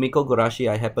 And this Sumiko Gurashi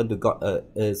I happen to got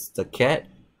is the cat.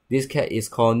 This cat is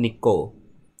called Nico.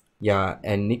 Yeah,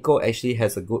 and Nico actually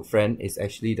has a good friend. It's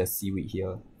actually the seaweed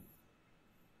here.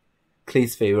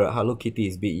 Clay's favorite, Hello Kitty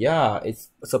is big. Yeah, it's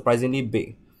surprisingly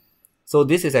big. So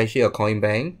this is actually a coin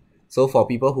bank. So for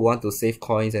people who want to save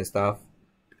coins and stuff,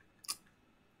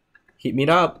 hit me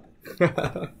up.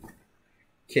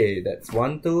 Okay, that's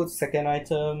one, two. Second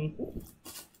item.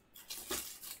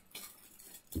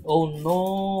 Oh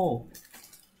no!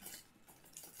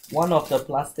 One of the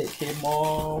plastic came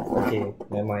off. Okay,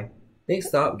 never mind.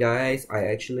 Next up, guys, I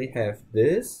actually have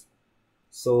this.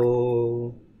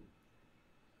 So,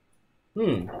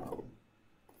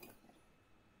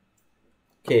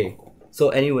 okay. So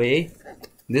anyway,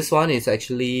 this one is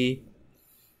actually.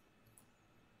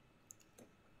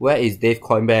 Where is Dave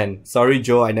Coinbank? Sorry,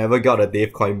 Joe, I never got a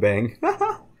Dave Coinbank.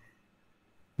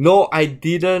 No, I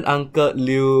didn't, Uncle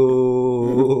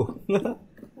Liu.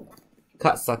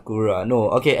 Cut Sakura.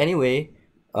 No, okay. Anyway,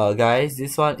 guys,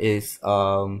 this one is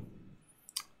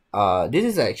this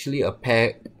is actually a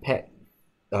pet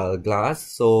glass.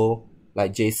 So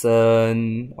like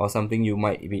Jason or something, you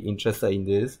might be interested in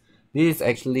this. This is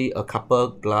actually a couple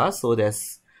glass. So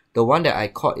there's the one that I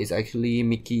caught is actually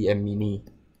Mickey and Minnie.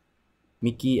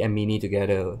 Mickey and Minnie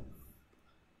together.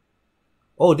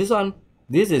 Oh, this one.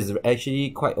 This is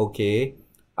actually quite okay.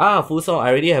 Fusong,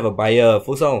 I already have a buyer.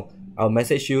 Fusong, I'll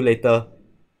message you later.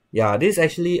 Yeah, this is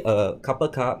actually a couple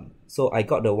cup. So I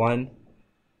got the one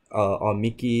on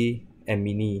Mickey and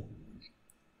Minnie.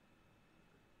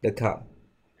 The cup.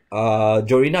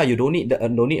 Jorina, you don't need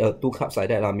two cups like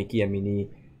that, Mickey and Minnie.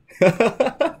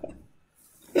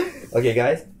 Okay,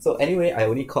 guys. So anyway, I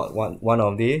only caught one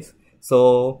of these.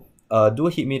 So do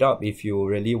hit me up if you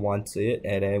really want it,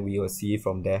 and then we will see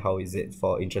from there how is it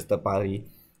for interested party.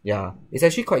 Yeah, it's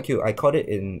actually quite cute. I caught it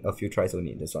in a few tries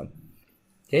only, this one.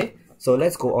 Okay, so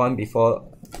let's go on before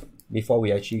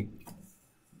we actually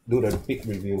do the big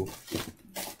review.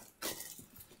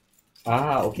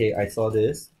 Okay, I saw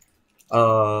this.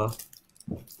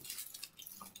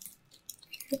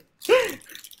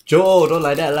 Joe, don't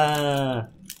like that lah.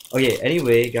 Okay,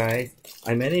 anyway guys,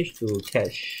 I managed to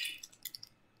catch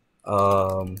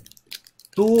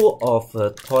two of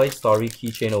the Toy Story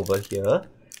keychain over here.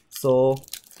 So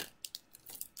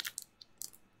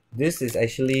this is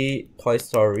actually Toy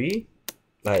Story.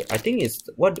 Like I think it's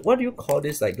what do you call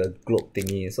this, like the globe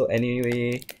thingy. So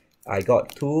anyway, I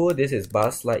got two. This is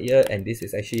Buzz Lightyear and this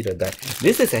is actually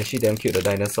this is actually damn cute, the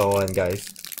dinosaur one, guys.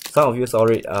 Some of you saw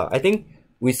it. I think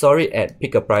we saw it at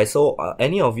Pick a Price. So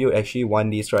any of you actually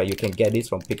want this, right? You can get this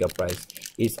from Pick a Price.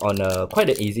 It's on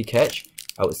quite an easy catch,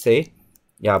 I would say.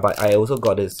 Yeah, but I also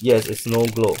got this. Yes, it's Snow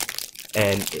Globe,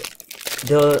 and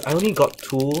I only got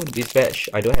two this batch.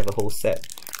 I don't have a whole set.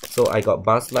 So I got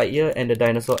Buzz Lightyear and the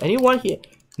dinosaur. Anyone here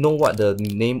know what's the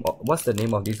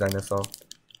name of this dinosaur?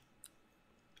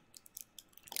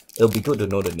 It'll be good to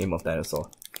know the name of dinosaur.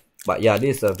 But yeah,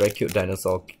 this is a very cute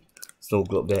dinosaur snow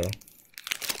globe there.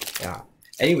 Yeah.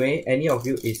 Anyway, any of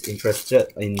you is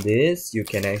interested in this, you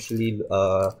can actually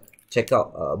check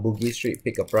out Boogie Street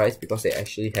Pick a Price, because they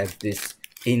actually have this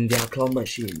in their claw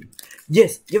machine.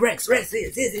 Yes, Rex, yes,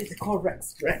 it's called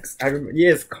Rex. I remember.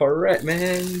 Yes, correct,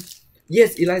 man.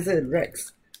 Yes, Eliza and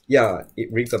Rex. Yeah,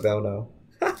 it rings a bell now.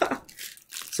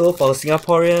 So for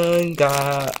Singapore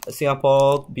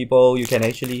people, you can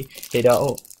actually head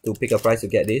out to Pick a Price to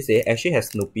get this. They actually have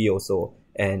Snoopy also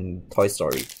and Toy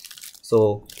Story.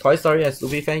 So Toy Story and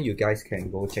Snoopy fan, you guys can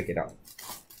go check it out.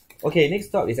 Okay, next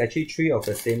stock is actually three of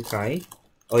the same kind.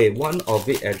 Okay, one of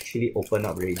it actually opened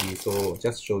up already, so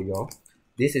just show y'all.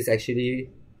 This is actually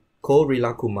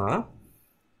Korila Kuma.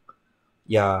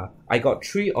 Yeah, I got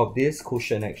three of this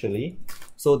cushion actually.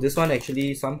 So this one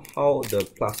actually somehow the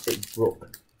plastic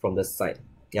broke from the side.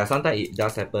 Yeah, sometimes it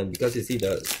does happen because you see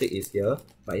the stick is here,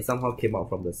 but it somehow came out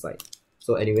from the side.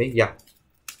 So anyway, yeah.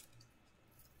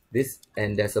 This,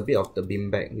 and there's a bit of the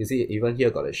beanbag. You see, even here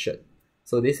got a shirt.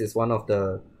 So this is one of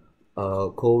the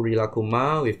Korila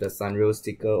Kuma with the Sanrio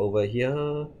sticker over here.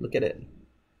 Look at it.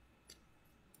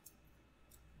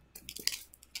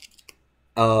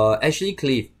 Actually,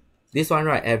 Cliff, this one,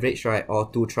 right, average, right, or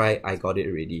 2 try, I got it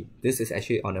already. This is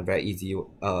actually on a very easy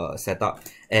setup,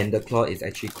 and the claw is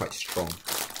actually quite strong.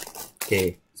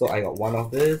 Okay, so I got one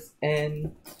of this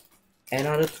and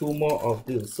another 2 more of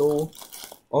this. So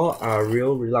all are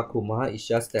real Rilakuma. It's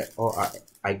just that all are,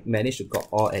 I managed to got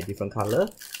all at different color.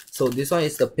 So this one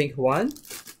is the pink one.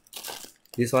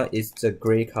 This one is the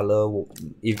gray color.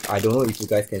 If I don't know if you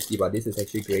guys can see, but this is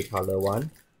actually gray color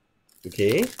one.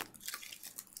 Okay.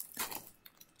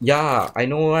 Yeah, I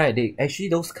know, right? They actually,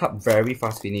 those cup very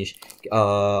fast finish.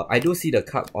 I do see the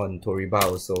cup on Toriba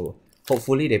also.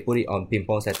 Hopefully they put it on ping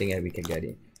pong setting and we can get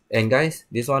it. And guys,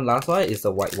 this one, last one is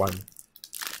the white one.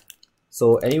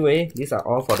 So anyway, these are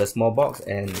all for the small box,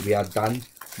 and we are done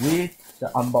with the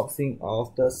unboxing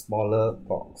of the smaller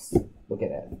box. Look at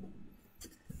that.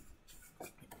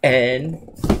 And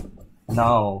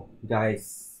now,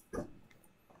 guys,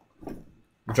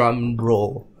 drum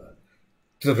roll.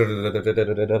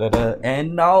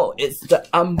 And now it's the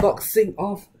unboxing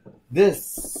of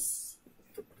this.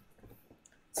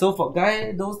 So for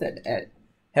those that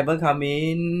haven't come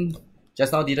in,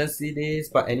 just now didn't see this,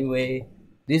 but anyway,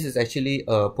 this is actually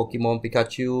a Pokemon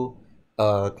Pikachu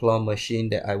claw machine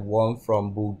that I won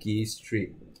from Boogie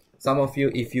Street. Some of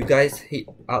you, if you guys hit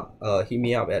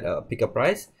me up at Pick a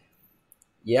Price,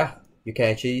 yeah, you can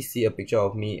actually see a picture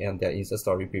of me and their Insta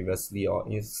story previously, or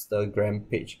Instagram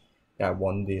page. I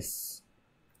won this.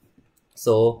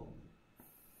 So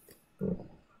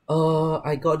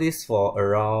I got this for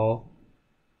around,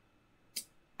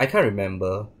 I can't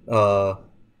remember.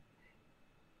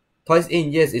 Toys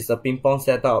In, yes, it's a ping pong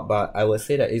setup, but I would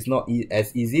say that it's not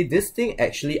as easy. This thing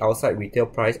actually outside retail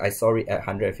price, I saw it at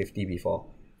 150 before,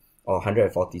 or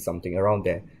 140 something around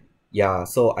there. Yeah,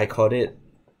 so I called it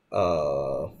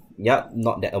yeah,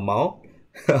 not that amount.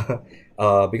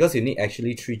 Because you need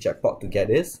actually 3 jackpot to get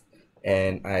this.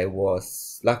 And I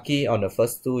was lucky on the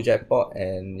first 2 jackpot,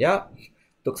 and yeah,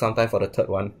 took some time for the third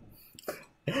one.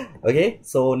 Okay,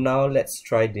 so now let's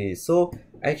try this. So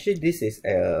actually this is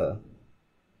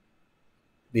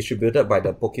distributed by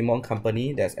the Pokemon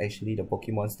company. That's actually the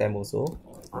Pokemon stamp also.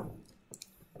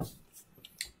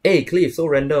 Hey Cliff, so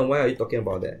random, why are you talking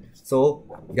about that? So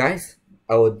guys,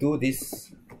 I will do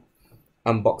this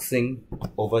unboxing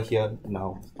over here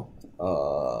now.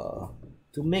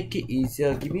 To make it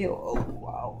easier, give me oh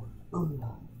wow.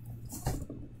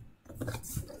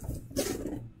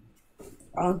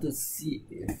 I want to see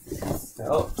if this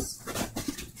helps.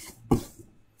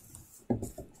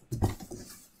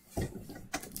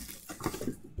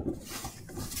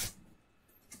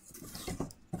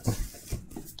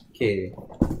 Okay,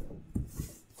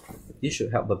 this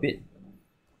should help a bit.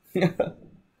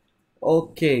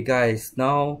 Okay guys,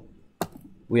 now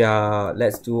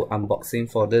let's do unboxing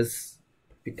for this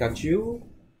Pikachu.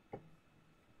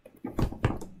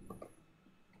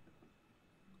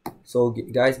 So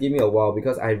guys, give me a while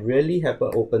because I really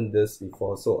haven't opened this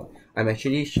before, so I'm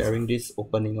actually sharing this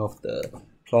opening of the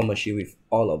claw machine with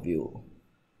all of you.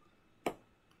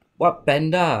 What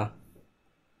panda?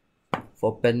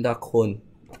 For panda cone.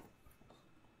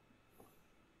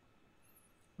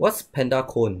 What's panda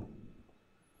cone?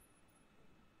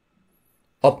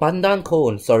 Oh, pandan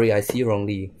cone. Sorry, I see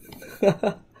wrongly.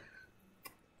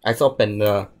 I saw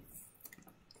panda.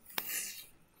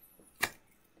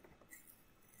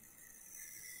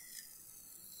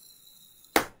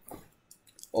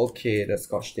 Okay, the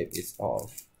scotch tape is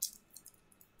off.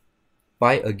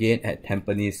 Buy again at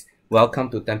Tampines. Welcome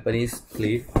to Tampines,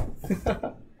 please.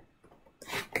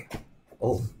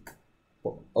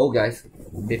 Oh guys,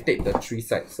 they take the 3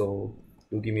 sides, so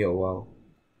you'll give me a while.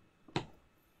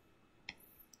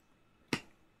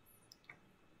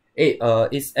 Hey,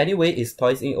 is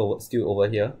Toys In still over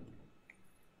here?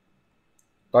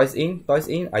 Toys In,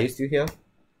 are you still here?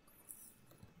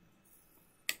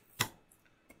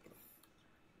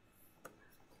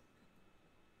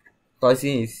 Toys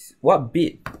In is what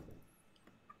beat?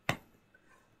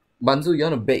 Banzu, you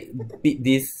wanna beat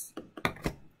this?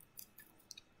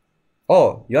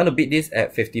 Oh, you wanna beat this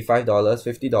at $55,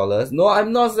 $50? No,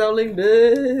 I'm not selling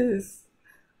this.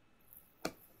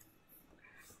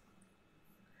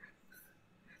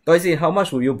 Toys In, how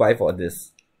much will you buy for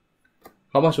this?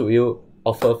 How much will you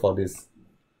offer for this?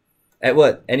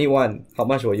 Edward, anyone, how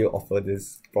much will you offer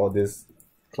this for this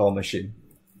claw machine?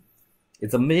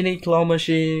 It's a mini claw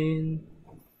machine.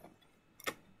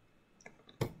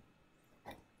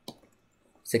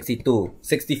 62,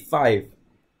 65.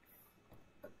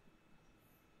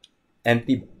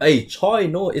 Empty. Hey, Choi,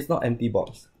 no, it's not empty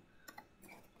box.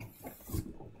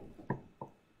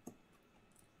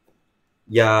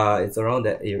 Yeah, it's around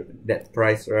that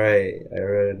price, right,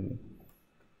 Aaron?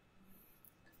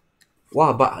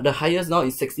 Wow, but the highest now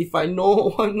is 65.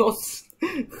 No, I'm not.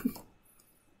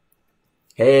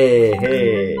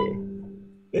 Hey.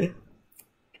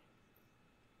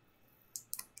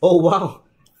 Oh wow,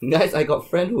 guys, I got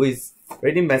friend who is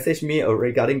already messaged me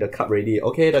regarding the cup already.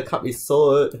 Okay, the cup is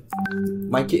sold.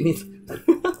 My kidneys.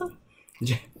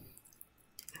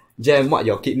 Jam, what,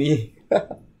 your kidney?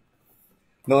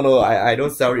 No, I don't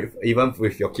sell it even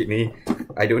with your kidney.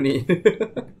 I don't need.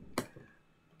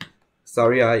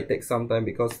 Sorry, it takes some time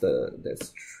because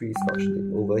there's 3 scotch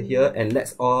tape over here, and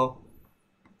let's all.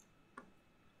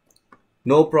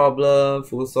 No problem,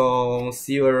 Fusong.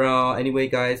 See you around. Anyway,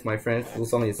 guys, my friend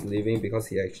Fusong is leaving because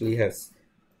he actually has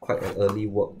quite an early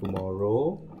work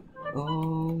tomorrow.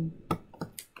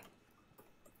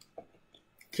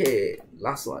 Okay,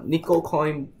 last one. Nickel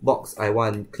coin box I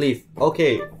want. Cliff.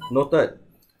 Okay, noted.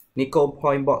 Nickel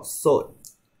coin box sold.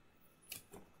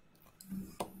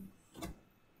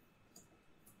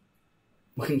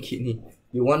 One kidney.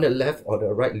 You want the left or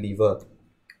the right liver?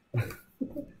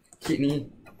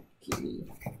 Kidney.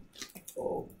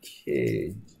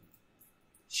 Okay.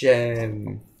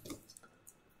 Jam.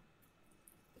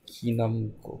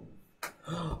 Kinamko.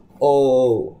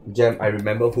 Oh, Jam. I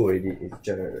remember who already is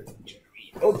Jerry.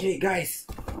 Okay, guys.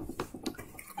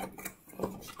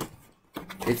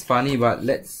 It's funny, but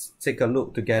let's take a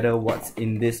look together what's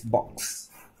in this box.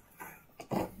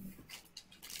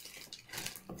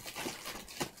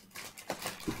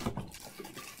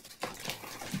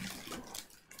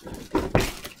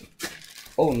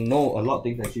 Oh no, a lot of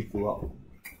things actually flew out.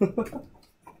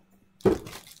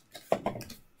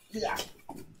 Yeah.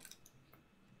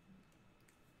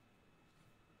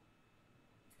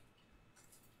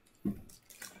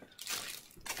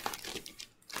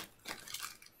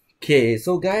 Okay,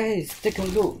 so guys, take a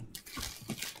look.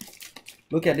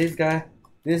 Look at this guy.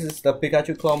 This is the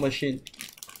Pikachu claw machine.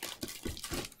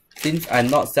 Since I'm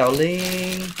not selling,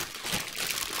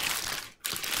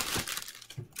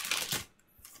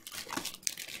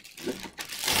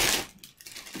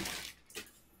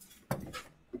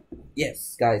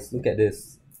 yes, guys, look at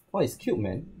this. Oh, it's cute,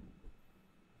 man.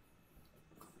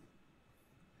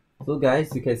 So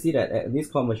guys, you can see that this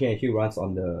claw machine actually runs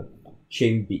on the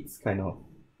chain beats, kind of.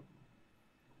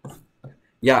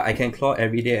 Yeah, I can claw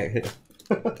every day.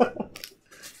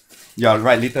 Yeah,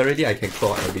 right, literally I can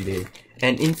claw every day.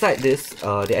 And inside this,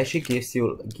 they actually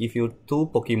give you 2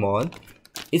 Pokemon.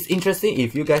 It's interesting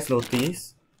if you guys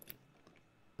notice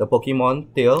the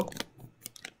Pokemon tail.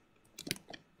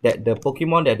 That the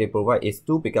Pokemon that they provide is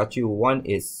 2 Pikachu. One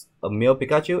is a male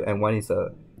Pikachu and one is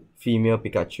a female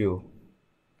Pikachu.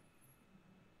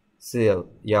 So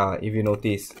yeah, if you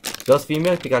notice. Those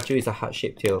female Pikachu is a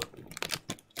heart-shaped tail.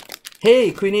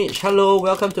 Hey Queenich, hello,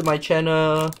 welcome to my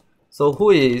channel. So who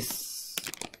is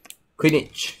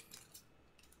Queenich?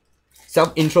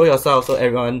 Self-intro yourself so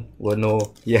everyone will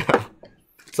know. Yeah.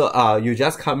 So you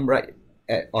just come right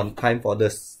on time for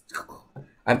this.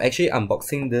 I'm actually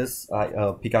unboxing this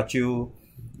Pikachu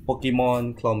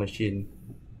Pokemon claw machine.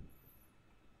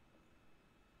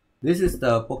 This is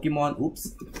the Pokemon,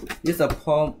 oops. This is the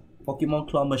Pokemon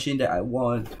claw machine that I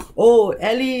want. Oh,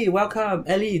 Ellie, welcome.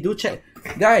 Ellie, do check.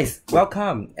 Guys,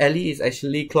 welcome. Ellie is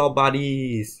actually Claw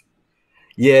Buddies.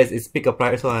 Yes, it's pick a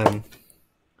price one.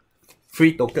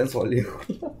 Free tokens for you.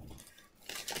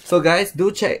 So guys,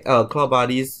 do check Claw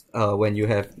Buddies when you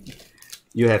have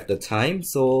the time.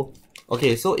 So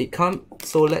okay, so it comes.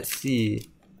 So let's see.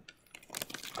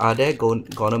 Are they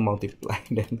gonna multiply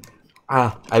then?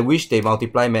 I wish they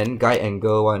multiply, man. Guy and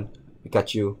girl one.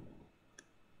 Pikachu.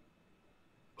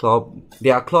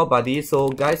 They are Claw Buddies. So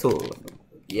guys, so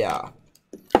yeah.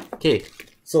 Okay,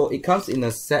 so it comes in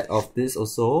a set of this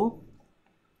also.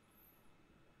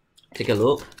 Take a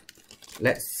look.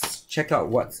 Let's check out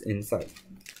what's inside.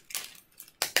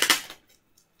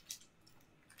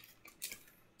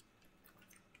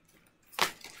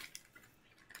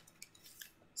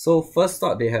 So first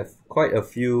thought, they have quite a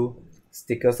few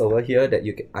stickers over here that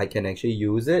I can actually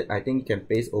use it. I think you can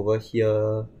paste over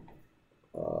here.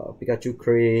 Pikachu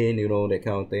crane, you know, that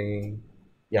kind of thing.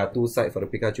 Yeah, two sides for the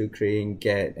Pikachu crane,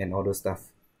 get, and all those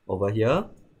stuff over here.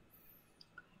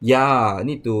 Yeah,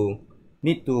 need to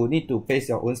paste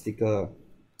your own sticker.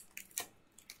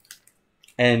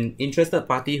 And interested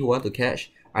party who want to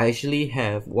catch, I actually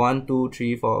have 1, 2,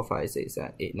 3, 4, 5, 6,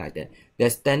 7, 8, 9, 10.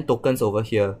 There's 10 tokens over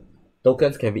here.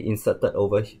 Tokens can be inserted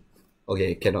over here.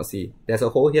 Okay, cannot see. There's a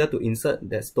hole here to insert.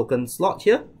 There's token slot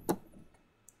here.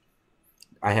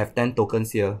 I have 10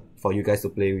 tokens here for you guys to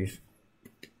play with.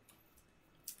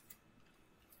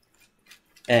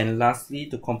 And lastly,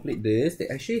 to complete this, they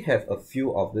actually have a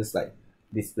few of this like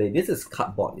display. This is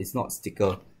cardboard, it's not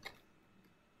sticker.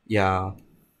 Yeah.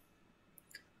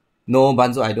 No,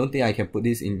 Banzo, I don't think I can put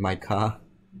this in my car.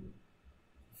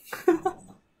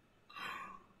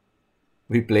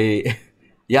 We play.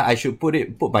 Yeah, I should put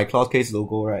my Claw Case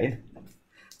logo, right?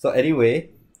 So anyway,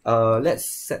 let's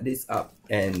set this up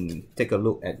and take a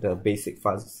look at the basic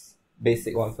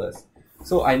one first.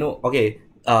 So I know, okay,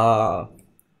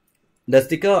 the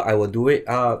sticker, I will do it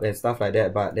up and stuff like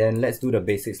that, but then let's do the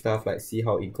basic stuff, like see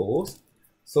how it goes.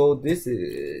 So this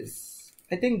is,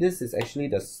 I think this is actually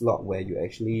the slot where you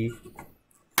actually,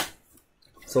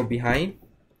 so behind,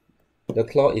 the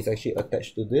claw is actually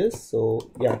attached to this.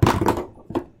 So yeah,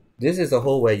 this is a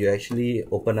hole where you actually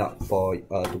open up for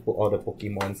to put all the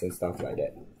Pokemons and stuff like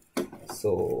that.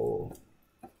 So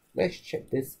let's check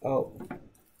this out.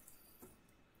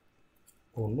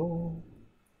 Oh no.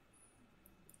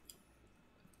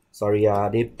 Sorry,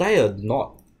 they tie a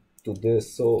knot to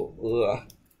this, so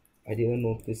I didn't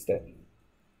notice that.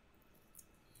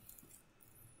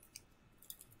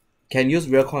 Can use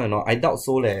real coin or not? I doubt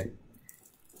so leh.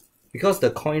 Because the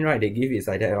coin, right, they give is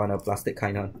like that on a plastic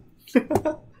kind of.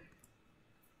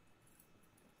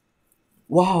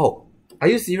 Wow, are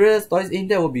you serious? Toys in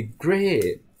there would be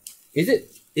great. Is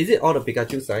it all the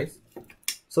Pikachu size?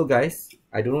 So guys,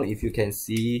 I don't know if you can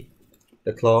see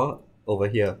the claw over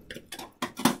here.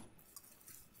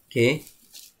 Okay.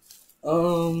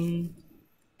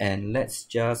 And let's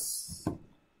just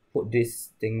put this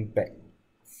thing back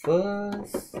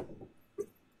first.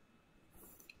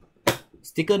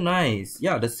 Sticker nice.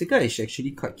 Yeah, the sticker is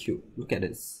actually quite cute. Look at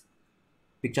this.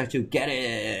 Pikachu, get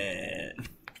it!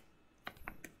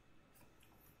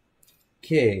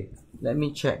 Okay, let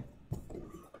me check.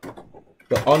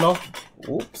 The on off,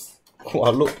 oops.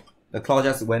 Wow, look, the claw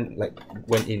just went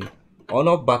in. On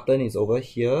off button is over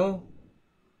here.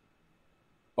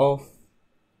 Off.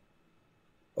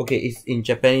 Okay, it's in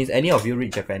Japanese. Any of you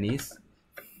read Japanese?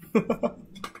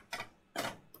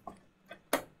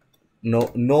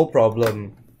 No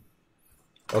problem.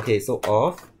 Okay, so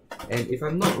off. And if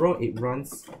I'm not wrong, it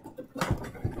runs.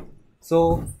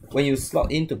 So when you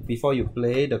slot in before you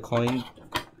play the coin,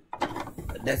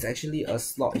 there's actually a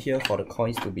slot here for the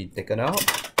coins to be taken out.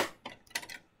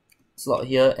 Slot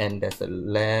here, and there's the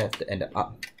left and the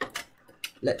up.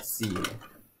 Let's see.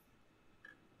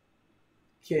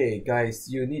 Okay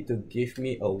guys, you need to give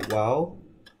me a while.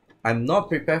 I'm not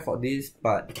prepared for this,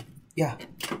 but yeah,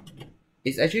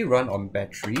 it's actually run on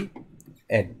battery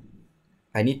and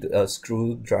I need a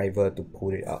screwdriver to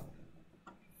pull it up.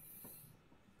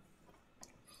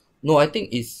 No, I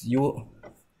think it's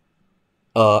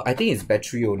I think it's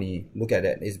battery only. Look at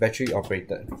that, it's battery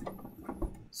operated.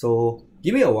 So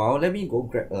give me a while. Let me go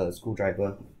grab a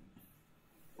screwdriver.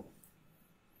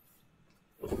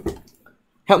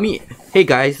 Help me. Hey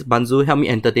guys, Banzu, help me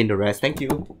entertain the rest. Thank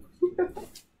you.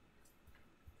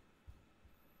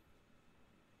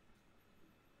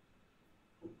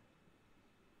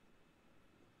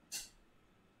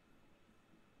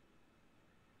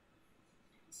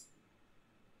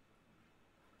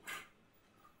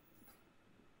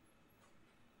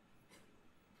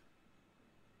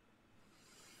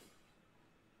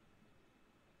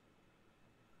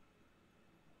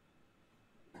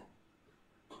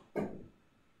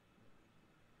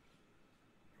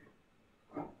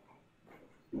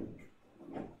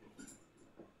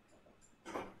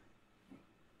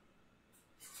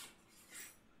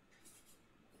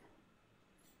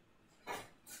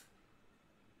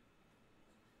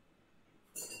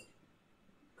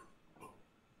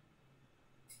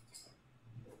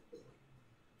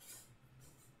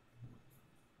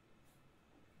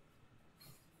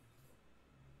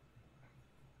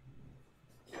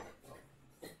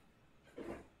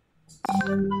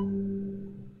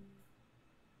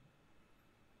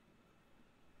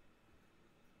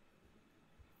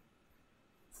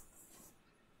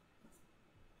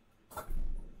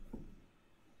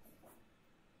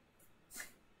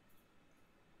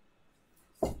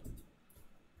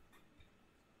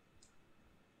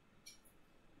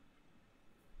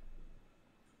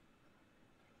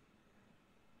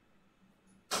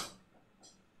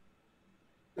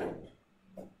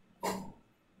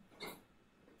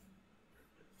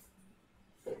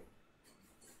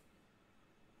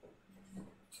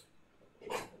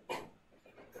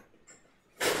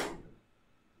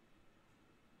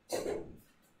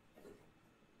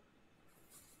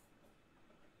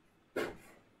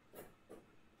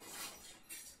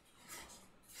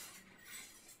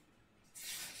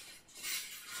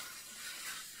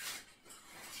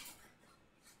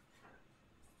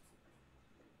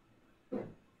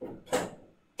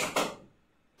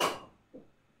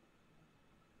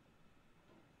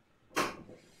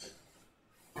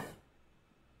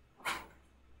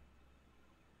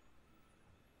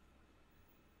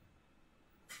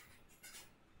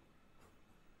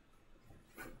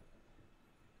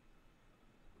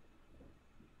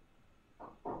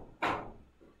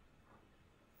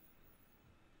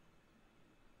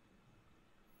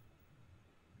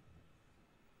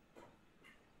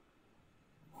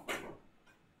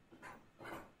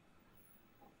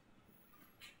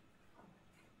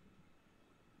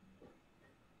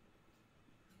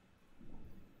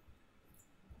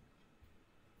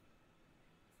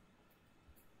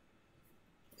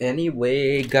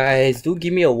 Anyway, guys, do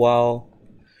give me a while.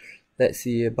 Let's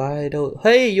see. By the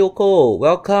hey Yoko,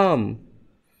 welcome.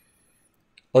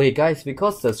 Okay, guys,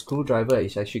 because the screwdriver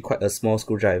is actually quite a small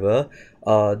screwdriver,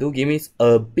 do give me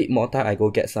a bit more time. I go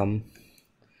get some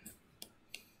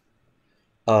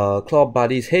claw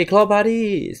buddies. Hey, claw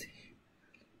buddies.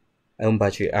 I don't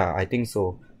budget. I think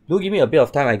so. Do give me a bit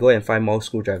of time. I go and find more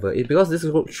screwdriver. Because this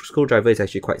screwdriver is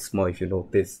actually quite small. If you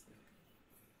notice.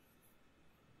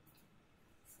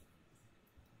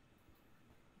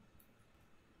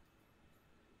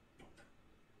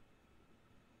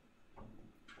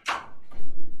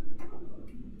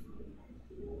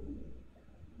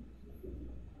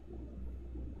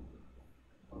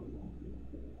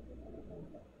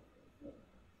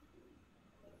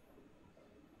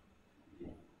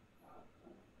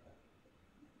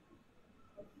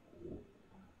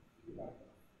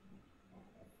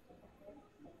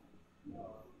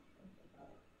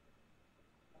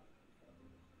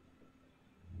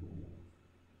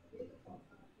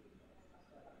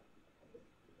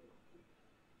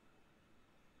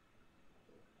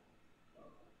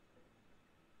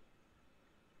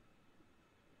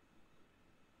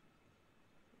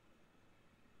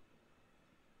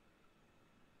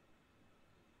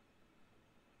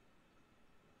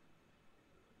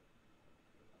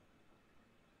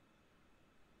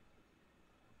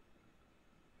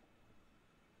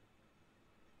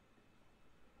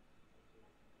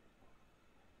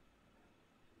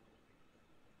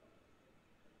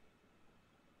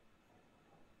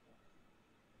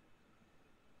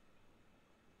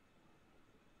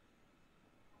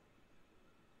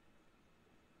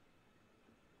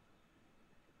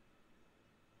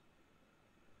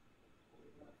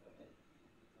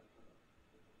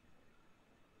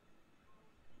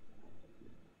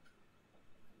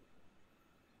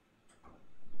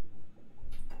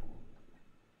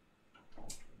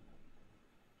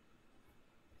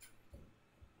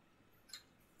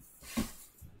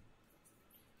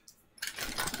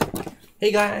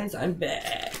 Hey guys, I'm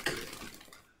back.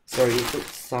 Sorry, it took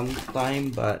some time,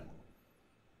 but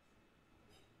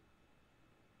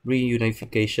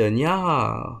Reunification,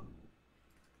 yeah.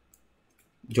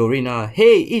 Jorina,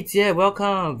 hey, it's yeah,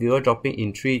 welcome. Viewer dropping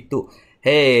in 3, 2.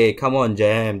 Hey, come on,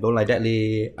 Jam. Don't like that,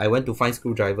 Lee. I went to find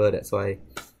screwdriver, that's why.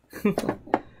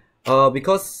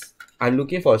 Because I'm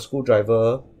looking for a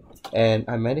screwdriver and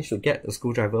I managed to get a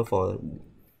screwdriver for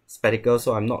spectacle,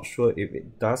 so I'm not sure if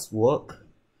it does work.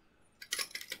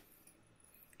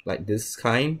 Like this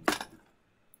kind.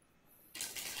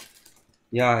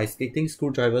 Yeah, it's getting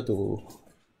screwdriver to.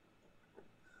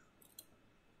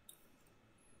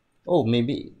 Oh,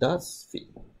 maybe it does fit.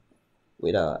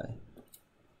 Wait,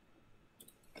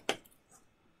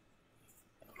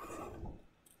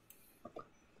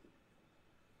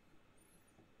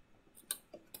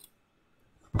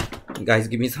 guys,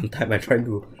 give me some time. I'm trying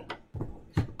to.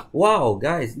 Wow,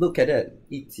 guys, look at that.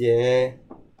 It's yeah.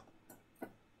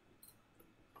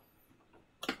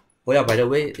 Oh yeah, by the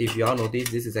way, if you all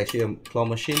notice, this is actually a claw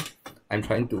machine. I'm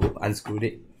trying to unscrew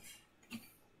it.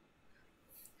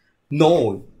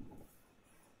 No!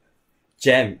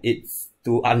 Jam, it's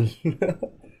too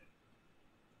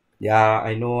Yeah,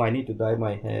 I know, I need to dye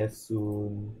my hair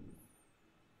soon.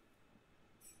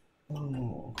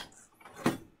 Oh.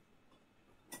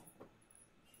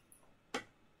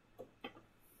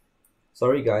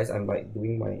 Sorry guys, I'm like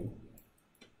doing my...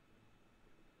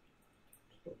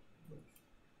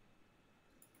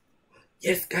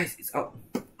 Yes guys, it's out.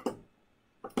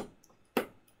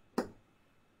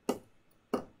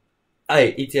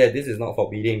 Hey, Itia, this is not for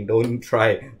beating. Don't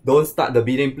try. Don't start the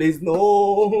beating, please.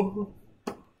 No.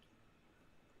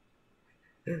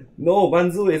 No,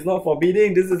 Manzu, it's not for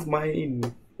beating. This is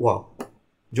mine. Wow.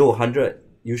 Joe, 100.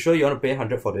 You sure you want to pay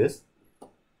 100 for this?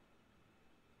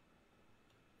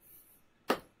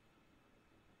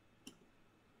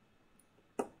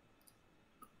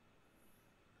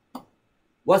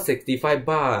 What 65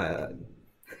 baht?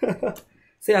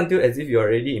 Say until as if you're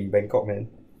already in Bangkok, man.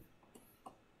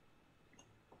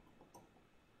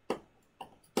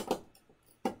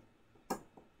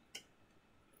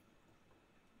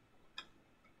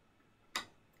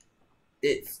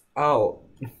 It's out.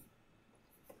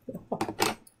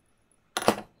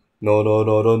 No,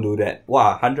 don't do that.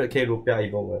 Wow, 100k rupiah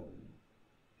even worth.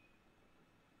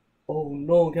 Oh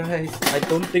no, guys. I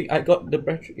don't think I got the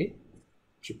battery.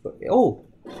 Cheaper. Oh,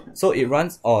 so it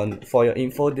runs on, for your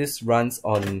info, this runs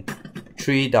on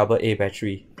 3 AA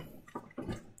battery.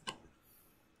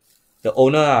 The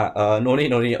owner, no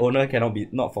need, owner cannot be,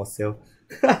 not for sale.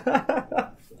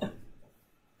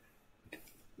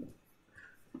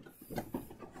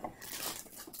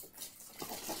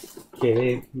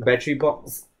 Okay, battery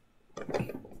box.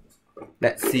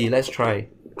 Let's see, let's try.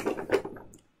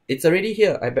 It's already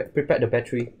here. I prepared the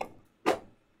battery.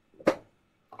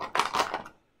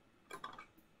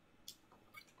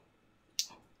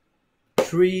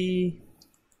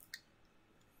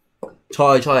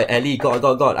 Choi, Ellie, got.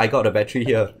 I got the battery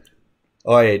here.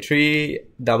 Oi, 3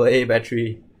 AA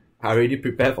battery. I already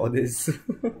prepared for this.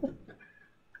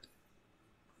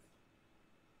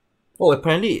 Oh,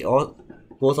 apparently it all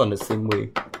goes on the same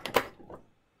way.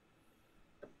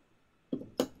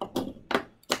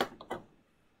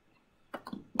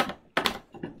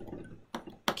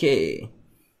 Okay.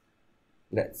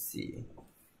 Let's see.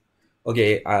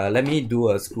 Okay, let me do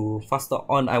a screw faster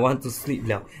on. I want to sleep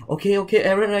now. Okay,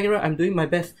 Aaron, I'm doing my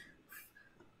best.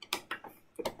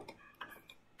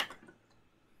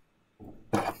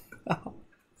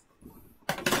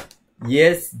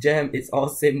 Yes, Jam, it's all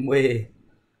same way.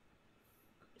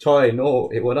 Choi, no,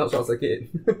 it will not short circuit.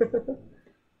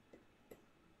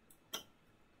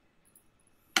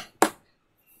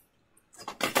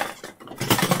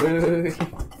 Wait.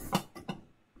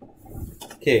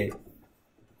 Okay.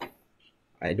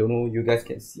 I don't know you guys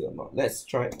can see or not. Let's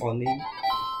try on it.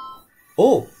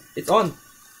 Oh, it's on.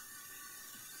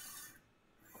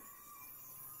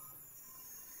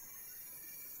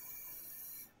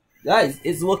 Guys,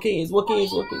 it's working.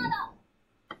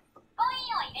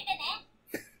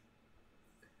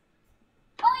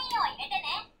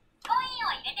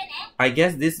 I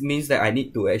guess this means that I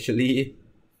need to actually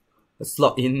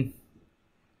slot in.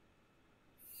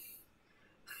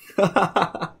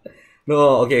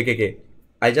 No, okay.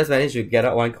 I just managed to get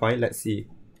out one coin. Let's see.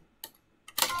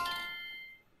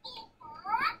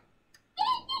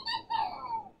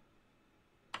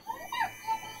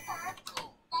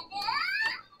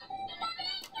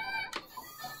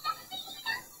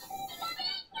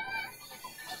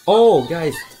 Oh,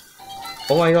 guys.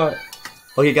 Oh my god.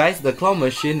 Okay, guys, the claw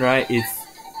machine, right, is...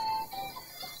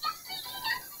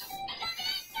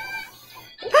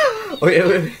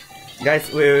 wait.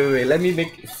 Guys, wait. Let me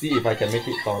see if I can make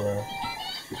it taller.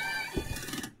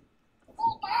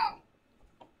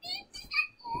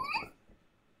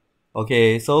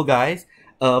 Okay, so guys,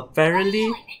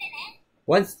 apparently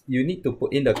once you need to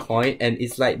put in the coin, and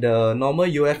it's like the normal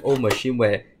UFO machine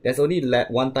where there's only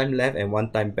one time left and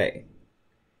one time back.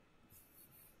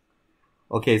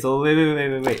 Okay, so wait.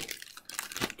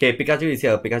 Okay, Pikachu is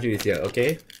here. Pikachu is here.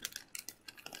 Okay.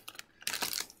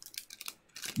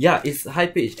 Yeah, it's high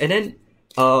pitch, and then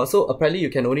so apparently you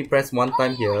can only press one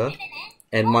time here,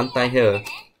 and one time here.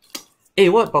 Hey,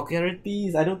 what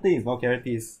vulgarities? I don't think it's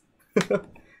vulgarities.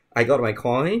 I got my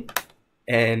coin,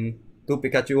 and two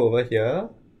Pikachu over here.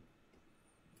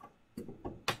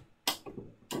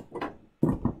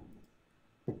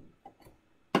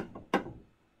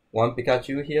 One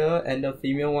Pikachu here, and the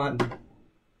female one.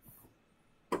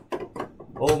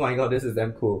 Oh my god, this is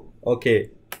damn cool.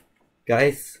 Okay,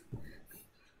 guys.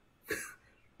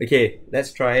 Okay,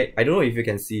 let's try. I don't know if you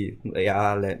can see.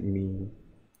 Yeah, let me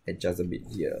adjust a bit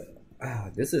here.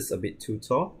 This is a bit too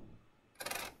tall.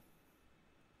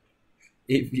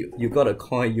 If you got a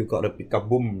coin, you got a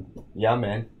pick-a-boom. Yeah,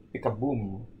 man.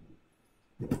 Pick-a-boom.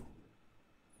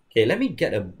 Okay, let me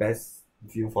get a best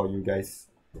view for you guys.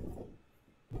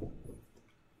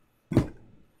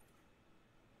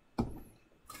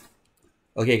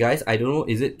 Okay, guys, I don't know,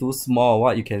 is it too small or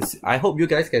what? You can see. I hope you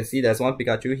guys can see there's one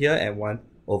Pikachu here and one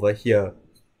over here.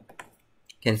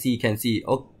 Can see.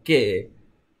 Okay.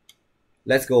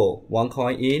 Let's go. One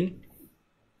coin in.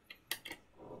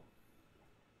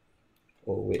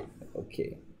 Oh, wait.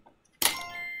 Okay.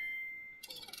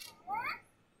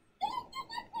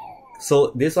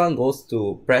 So this one goes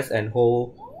to press and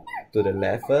hold to the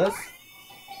left first.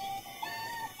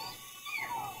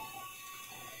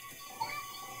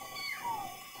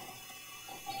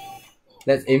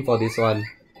 Let's aim for this one.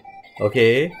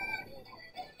 Okay.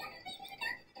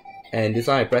 And this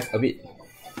one I press a bit.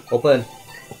 Open.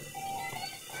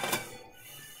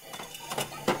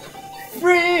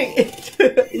 Freak!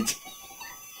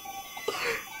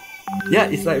 Yeah,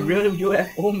 it's like real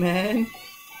UFO, man.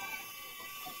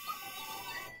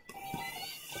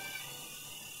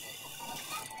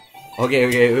 Okay.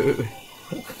 Wait.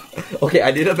 Okay,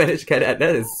 I didn't manage to get that.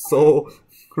 That is so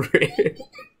great.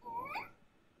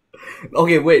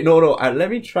 Okay, wait, no. Let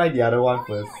me try the other one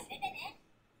first.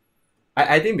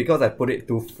 I think because I put it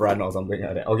too front or something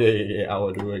like that. Okay, I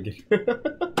will do it again.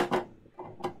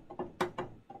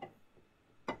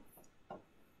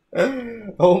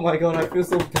 Oh my god, I feel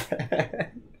so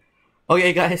bad.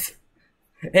 Okay, guys.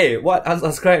 Hey, what?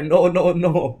 Unsubscribe?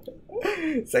 No.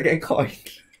 Second coin.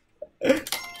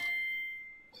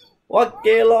 What,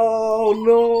 Galo?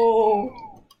 No.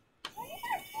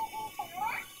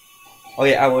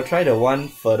 Okay, I will try the one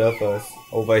further first,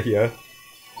 over here.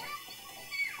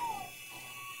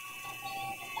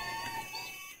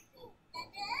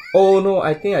 Oh no,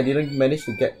 I think I didn't manage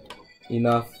to get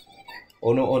enough.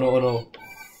 Oh no.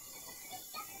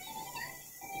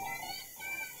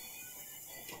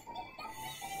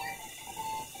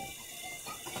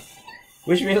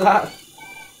 Wish me luck.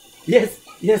 Yes.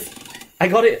 I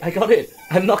got it.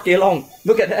 I'm not Gelong.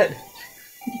 Look at that.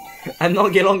 I'm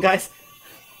not Gelong, guys.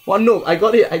 One noob. I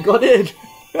got it.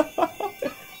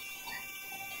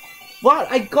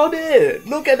 What? I got it.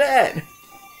 Look at that.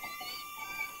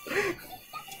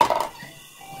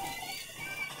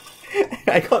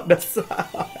 I got the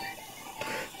sound.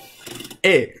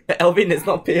 Hey, Alvin is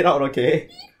not paid out, okay?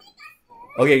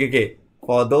 Okay.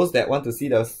 For those that want to see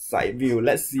the side view,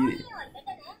 let's see.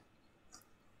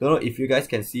 Don't know if you guys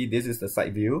can see, this is the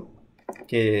side view.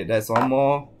 Okay, there's one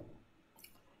more.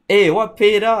 Hey, what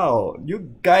paid out?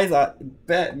 You guys are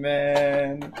bad,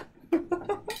 man.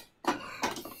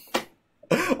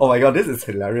 Oh my god, this is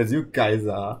hilarious. You guys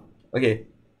are. Okay,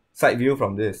 side view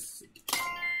from this.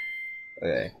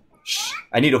 Okay. Shh.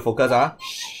 I need to focus,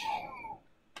 Shh.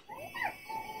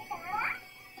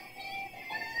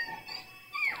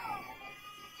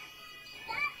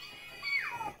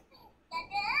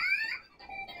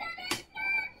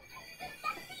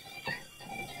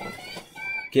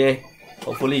 Okay,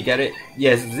 hopefully get it.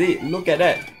 Yes, Z, look at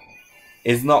that.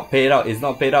 It's not paid out.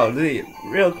 Z,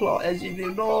 real claw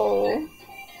SGD, no.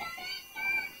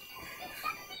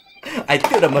 I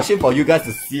tilt the machine for you guys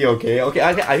to see, okay? Okay.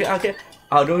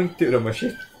 I don't tilt the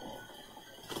machine.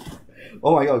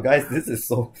 Oh my god, guys, this is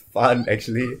so fun,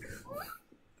 actually.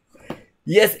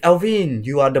 Yes, Alvin,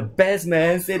 you are the best,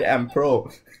 man. Say that I'm pro.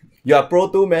 You are pro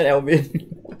too, man, Alvin.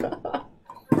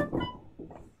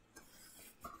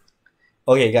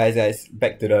 Okay, guys,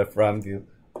 back to the front view.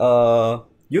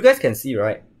 You guys can see,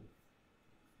 right?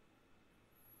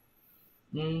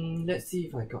 Let's see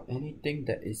if I got anything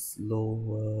that is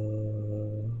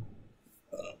lower.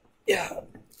 Yeah.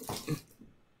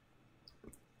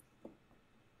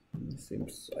 Same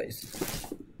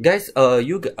size. Guys,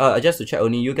 just to check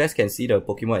only, you guys can see the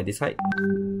Pokemon at this height?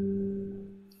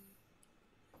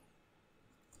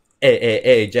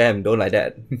 Hey, Jam, don't like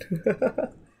that.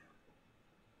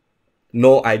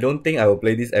 No, I don't think I will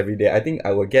play this every day. I think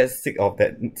I will get sick of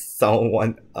that sound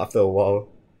one after a while.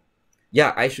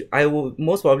 Yeah, I will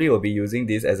most probably will be using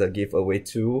this as a giveaway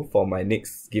too for my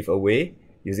next giveaway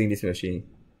using this machine.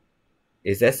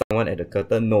 Is there someone at the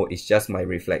curtain? No, it's just my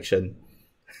reflection.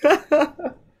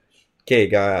 Okay,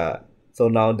 guys. So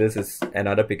now this is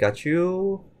another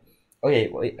Pikachu. Okay,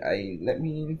 wait, let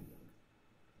me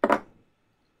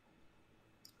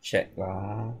check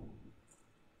lah.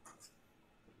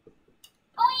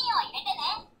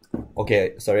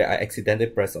 Okay, sorry, I accidentally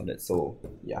pressed on it, so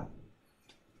yeah.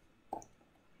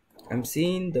 I'm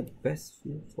seeing the best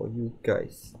view for you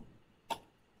guys.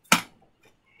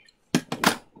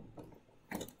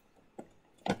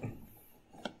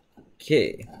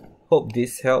 Okay, hope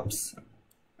this helps.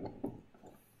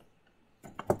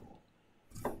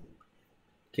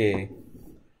 Okay,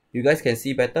 you guys can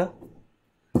see better?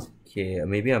 Okay,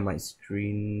 maybe I might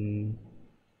screen.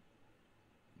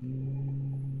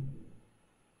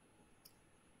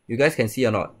 You guys can see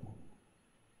or not?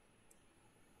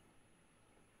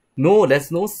 No, there's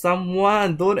no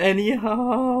someone. Don't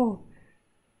anyhow.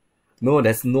 No,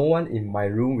 there's no one in my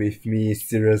room with me.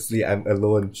 Seriously, I'm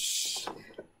alone. Shh.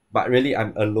 But really,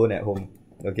 I'm alone at home.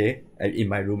 Okay? In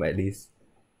my room at least.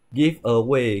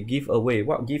 Giveaway.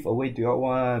 What giveaway do you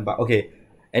want? But okay.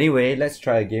 Anyway, let's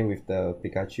try again with the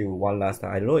Pikachu one last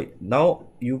time. I don't know. Now,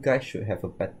 you guys should have a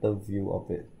better view of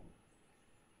it.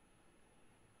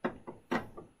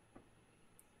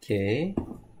 Okay.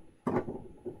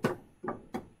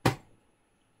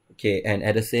 Okay, and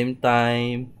at the same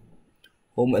time,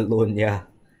 home alone, yeah.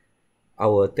 I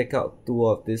will take out 2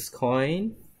 of this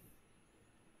coin.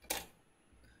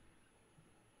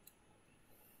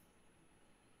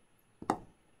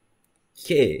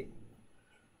 Okay.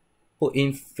 Put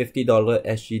in $50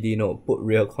 SGD note, put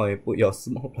real coin, put your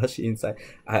small plushie inside.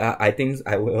 I think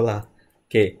I will lah.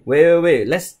 Okay, wait.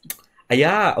 Let's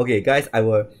yeah, okay guys, I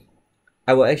will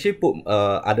actually put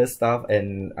other stuff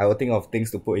and I will think of things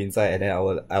to put inside and then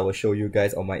I will show you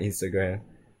guys on my Instagram.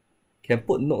 Can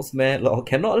put notes man? Oh,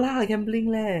 cannot lah, gambling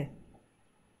leh.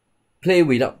 Play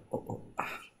without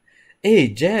Hey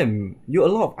Jam, you a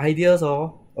lot of ideas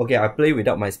oh. Okay, I play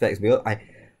without my specs because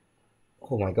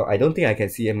oh my god, I don't think I can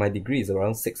see and my degree is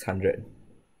around 600.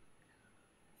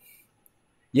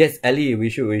 Yes, Ellie, we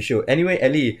should. Anyway,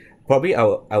 Ellie, probably I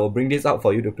will bring this out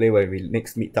for you to play when we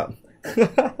next meet up.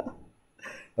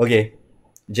 Okay,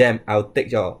 Jam, I'll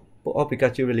take your put all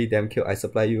Pikachu really damn cute. I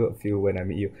supply you a few when I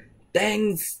meet you.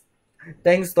 Thanks,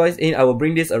 Toys In. I will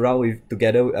bring this around with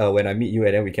together when I meet you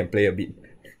and then we can play a bit.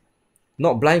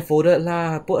 Not blindfolded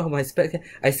lah. Put on my specs.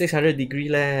 I 600 degree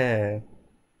leh.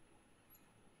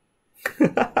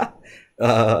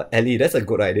 Ellie, that's a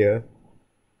good idea.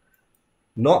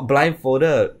 Not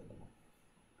blindfolded.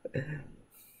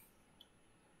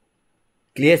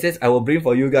 Clear says, I will bring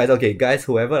for you guys. Okay, guys,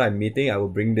 whoever I'm meeting, I will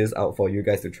bring this out for you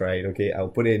guys to try it. Okay, I'll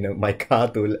put it in my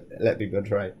car to let people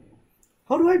try.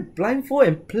 How do I blindfold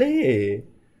and play?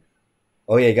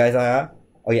 Okay, guys,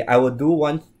 okay, I will do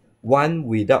one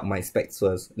without my specs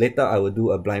first. Later, I will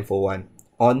do a blindfold one.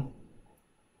 On,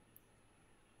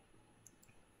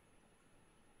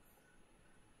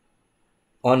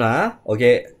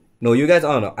 okay. No, you guys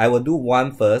on. I will do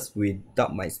one first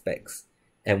without my specs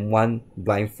and one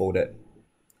blindfolded.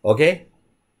 Okay?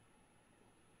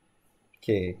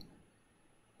 Okay.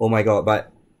 Oh my god,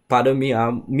 but pardon me,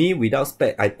 me without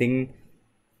spec, I think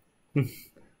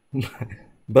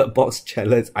Bird Box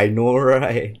challenge, I know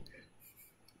right?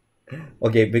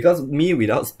 Okay, because me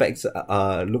without specs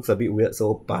looks a bit weird,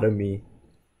 so pardon me.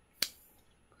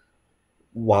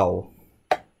 Wow.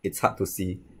 It's hard to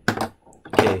see.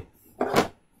 Okay.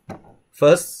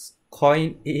 First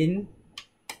coin in.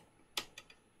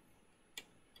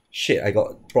 Shit, I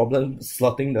got problem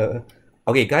slotting the...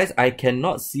 Okay, guys, I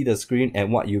cannot see the screen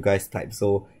and what you guys type,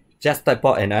 so just type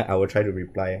out and I will try to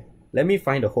reply. Let me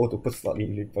find the hole to put slot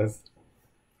in first.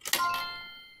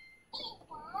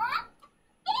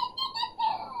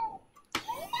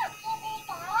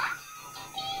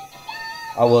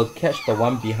 I will catch the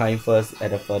one behind first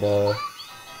at the further...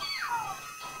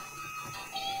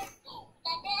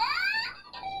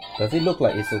 Does it look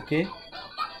like it's okay?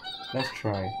 Let's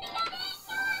try.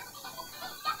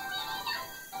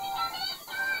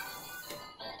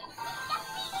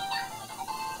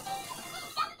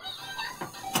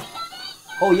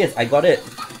 Oh yes, I got it.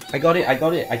 I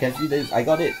can see this. I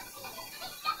got it.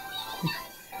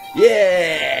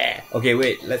 Yeah! Okay,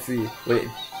 wait, let's see. Wait.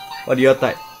 What do you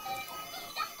type?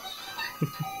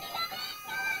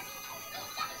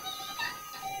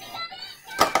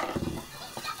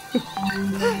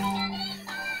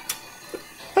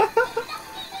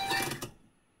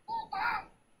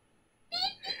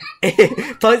 Hey,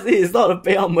 Toys is not a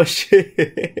payout machine.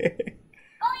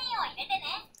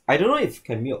 I don't know if it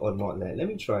can mute or not. Let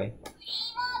me try.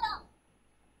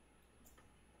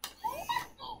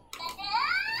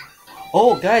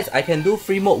 Oh guys, I can do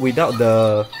free mode without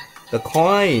the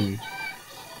coin.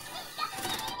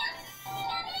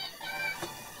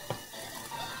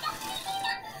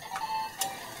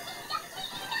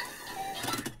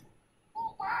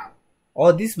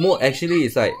 Oh, this mode actually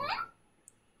is like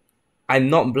I'm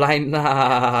not blind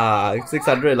lah.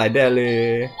 600 like that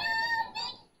leh.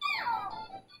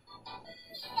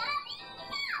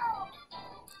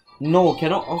 No,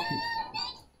 cannot off.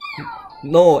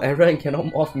 No, Aaron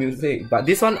cannot off music. But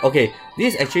this one, okay,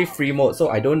 this is actually free mode, so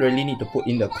I don't really need to put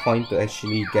in the coin to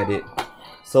actually get it.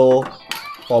 So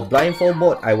for blindfold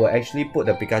mode, I will actually put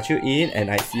the Pikachu in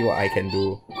and I see what I can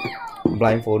do.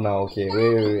 Blindfold now. Okay,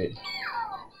 wait.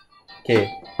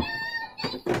 Okay.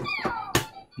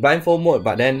 Blindfold mode,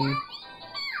 but then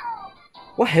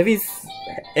what heavy?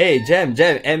 Hey, Jam,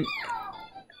 PG.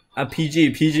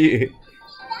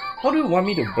 How do you want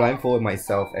me to blindfold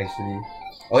myself actually?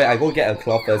 Okay, I go get a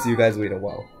cloth first. You guys wait a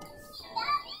while.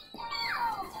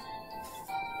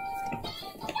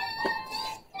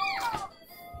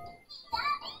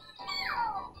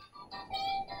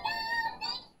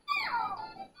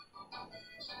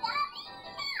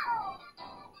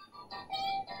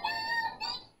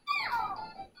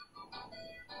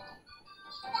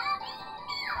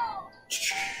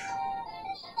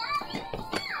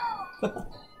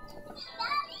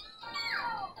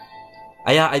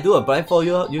 Yeah, I do a blindfold.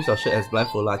 You use your shirt as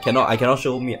blindfold lah. I cannot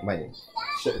show me my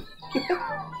shirt.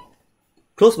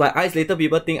 Close my eyes. Later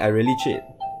people think I really cheat.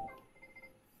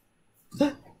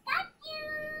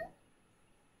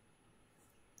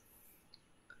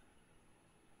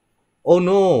 Oh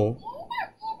no!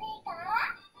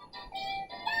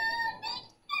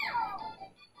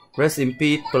 Rest in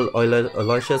peace,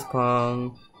 Aloysius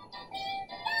Punk.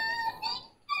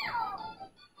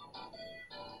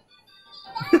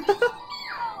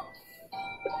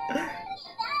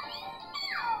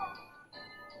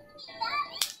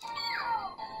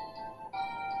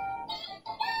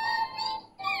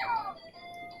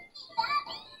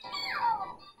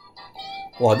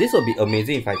 Wow, this would be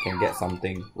amazing if I can get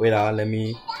something. Wait let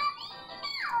me...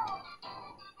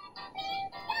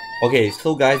 Okay,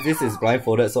 so guys, this is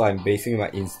blindfolded, so I'm basing my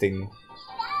instinct.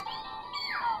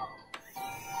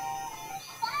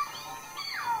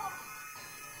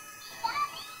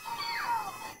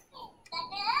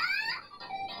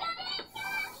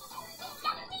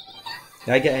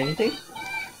 Did I get anything?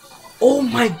 Oh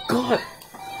my god!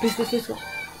 Please go.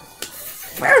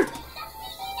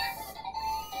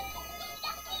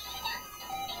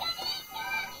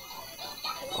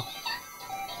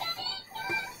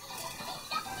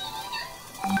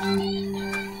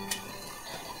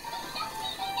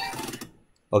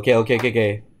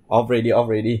 Okay. Off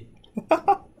ready.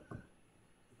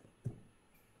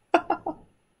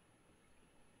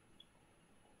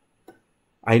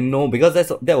 I know, because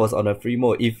that was on a free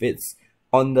mode. If it's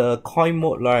on the coin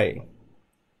mode, right?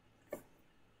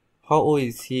 How old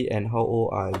is he and how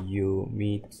old are you?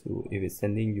 Me too. If it's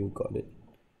sending, you got it.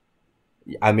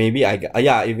 Maybe I got.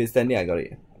 Yeah, if it's sending, I got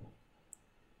it.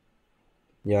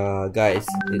 Yeah, guys,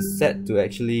 it's set to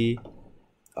actually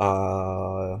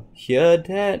hear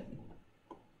that.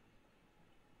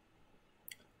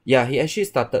 Yeah, he actually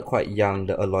started quite young,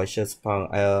 the Aloysius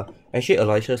Pump. Actually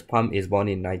Aloysius Pump is born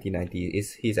in 1990.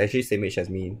 He's actually same age as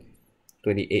me,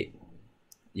 28.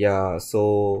 Yeah,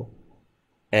 so,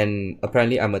 and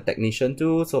apparently I'm a technician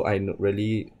too, so I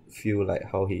really feel like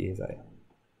how he is like.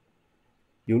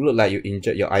 You look like you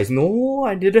injured your eyes. No,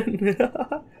 I didn't.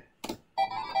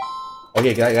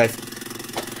 Okay, guys.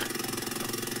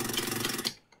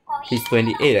 He's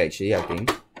 28 actually, I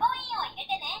think.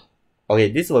 Okay,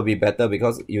 this will be better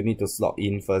because you need to slot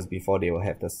in first before they will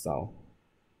have the sound.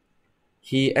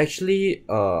 He actually,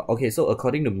 okay, so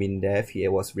according to MinDev, he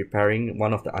was repairing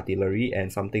one of the artillery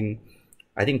and something,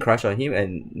 I think, crashed on him,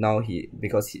 and now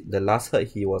the last hurt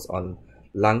he was on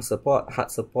lung support, heart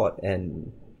support,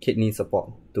 and kidney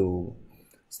support to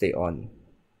stay on.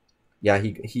 Yeah,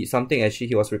 he something actually,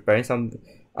 he was repairing some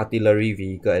artillery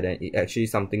vehicle and then it actually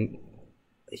something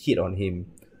hit on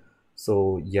him.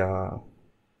 So yeah.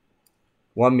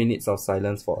 1 minute of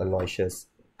silence for Aloysius.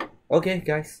 Okay,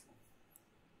 guys.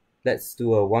 Let's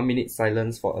do a 1 minute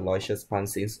silence for Aloysius Pan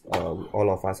since all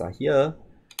of us are here.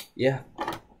 Yeah.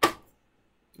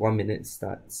 1 minute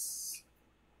starts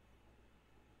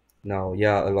now.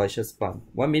 Yeah, Aloysius Pump.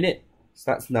 1 minute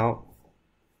starts now.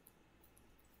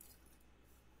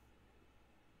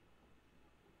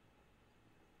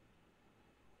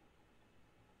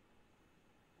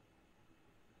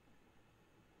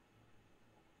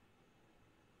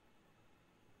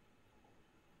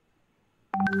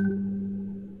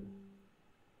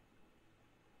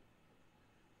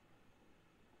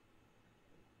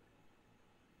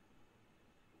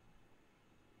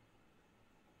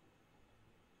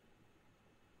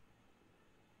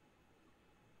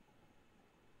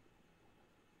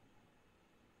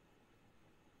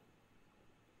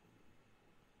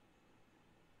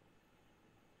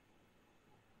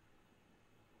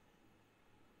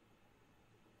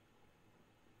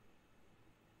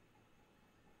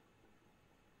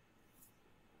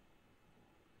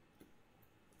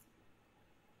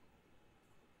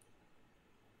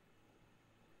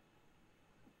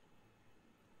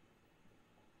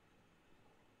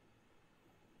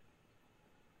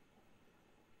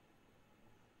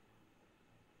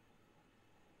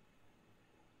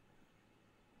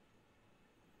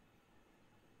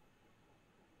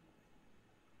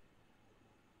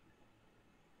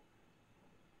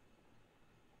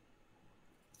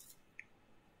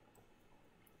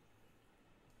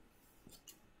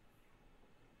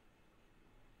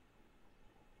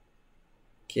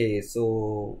 Okay,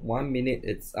 so 1 minute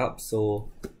it's up.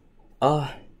 So oh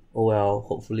well,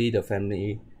 hopefully the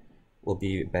family will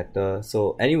be better.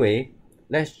 So anyway,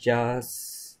 let's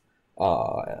just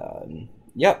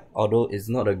yep, although it's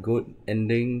not a good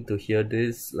ending to hear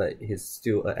this, like he's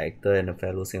still an actor and a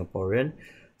fellow Singaporean.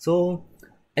 So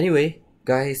anyway,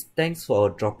 guys, thanks for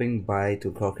dropping by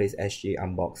to Craze SG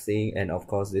unboxing, and of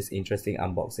course this interesting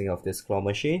unboxing of this claw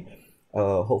machine.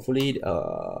 Hopefully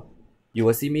you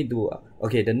will see me do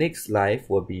okay, the next live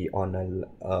will be on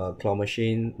a claw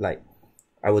machine. Like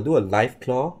I will do a live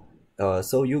claw.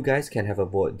 So you guys can have a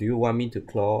vote. Do you want me to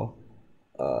claw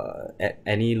at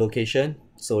any location,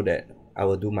 so that I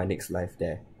will do my next live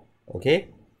there? Okay.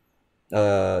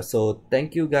 So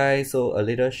thank you guys. So a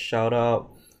little shout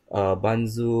out,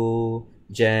 Banzu,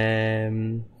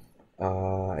 Jam,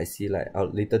 I see like our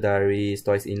Little Diaries,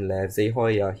 Toys in Left,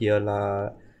 Zayhoy, you're here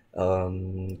lah.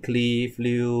 Cliff,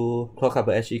 Liu, Claw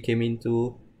Cupboard actually came in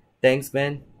too. Thanks,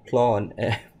 man. Claw on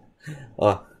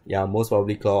app. Yeah, most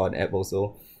probably Claw on app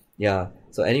also. Yeah.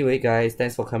 So anyway, guys,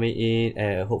 thanks for coming in,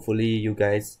 and hopefully you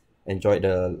guys enjoyed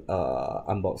the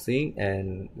unboxing.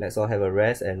 And let's all have a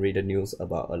rest and read the news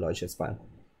about Aloysius Fun.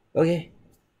 Okay.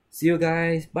 See you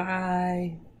guys.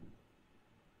 Bye.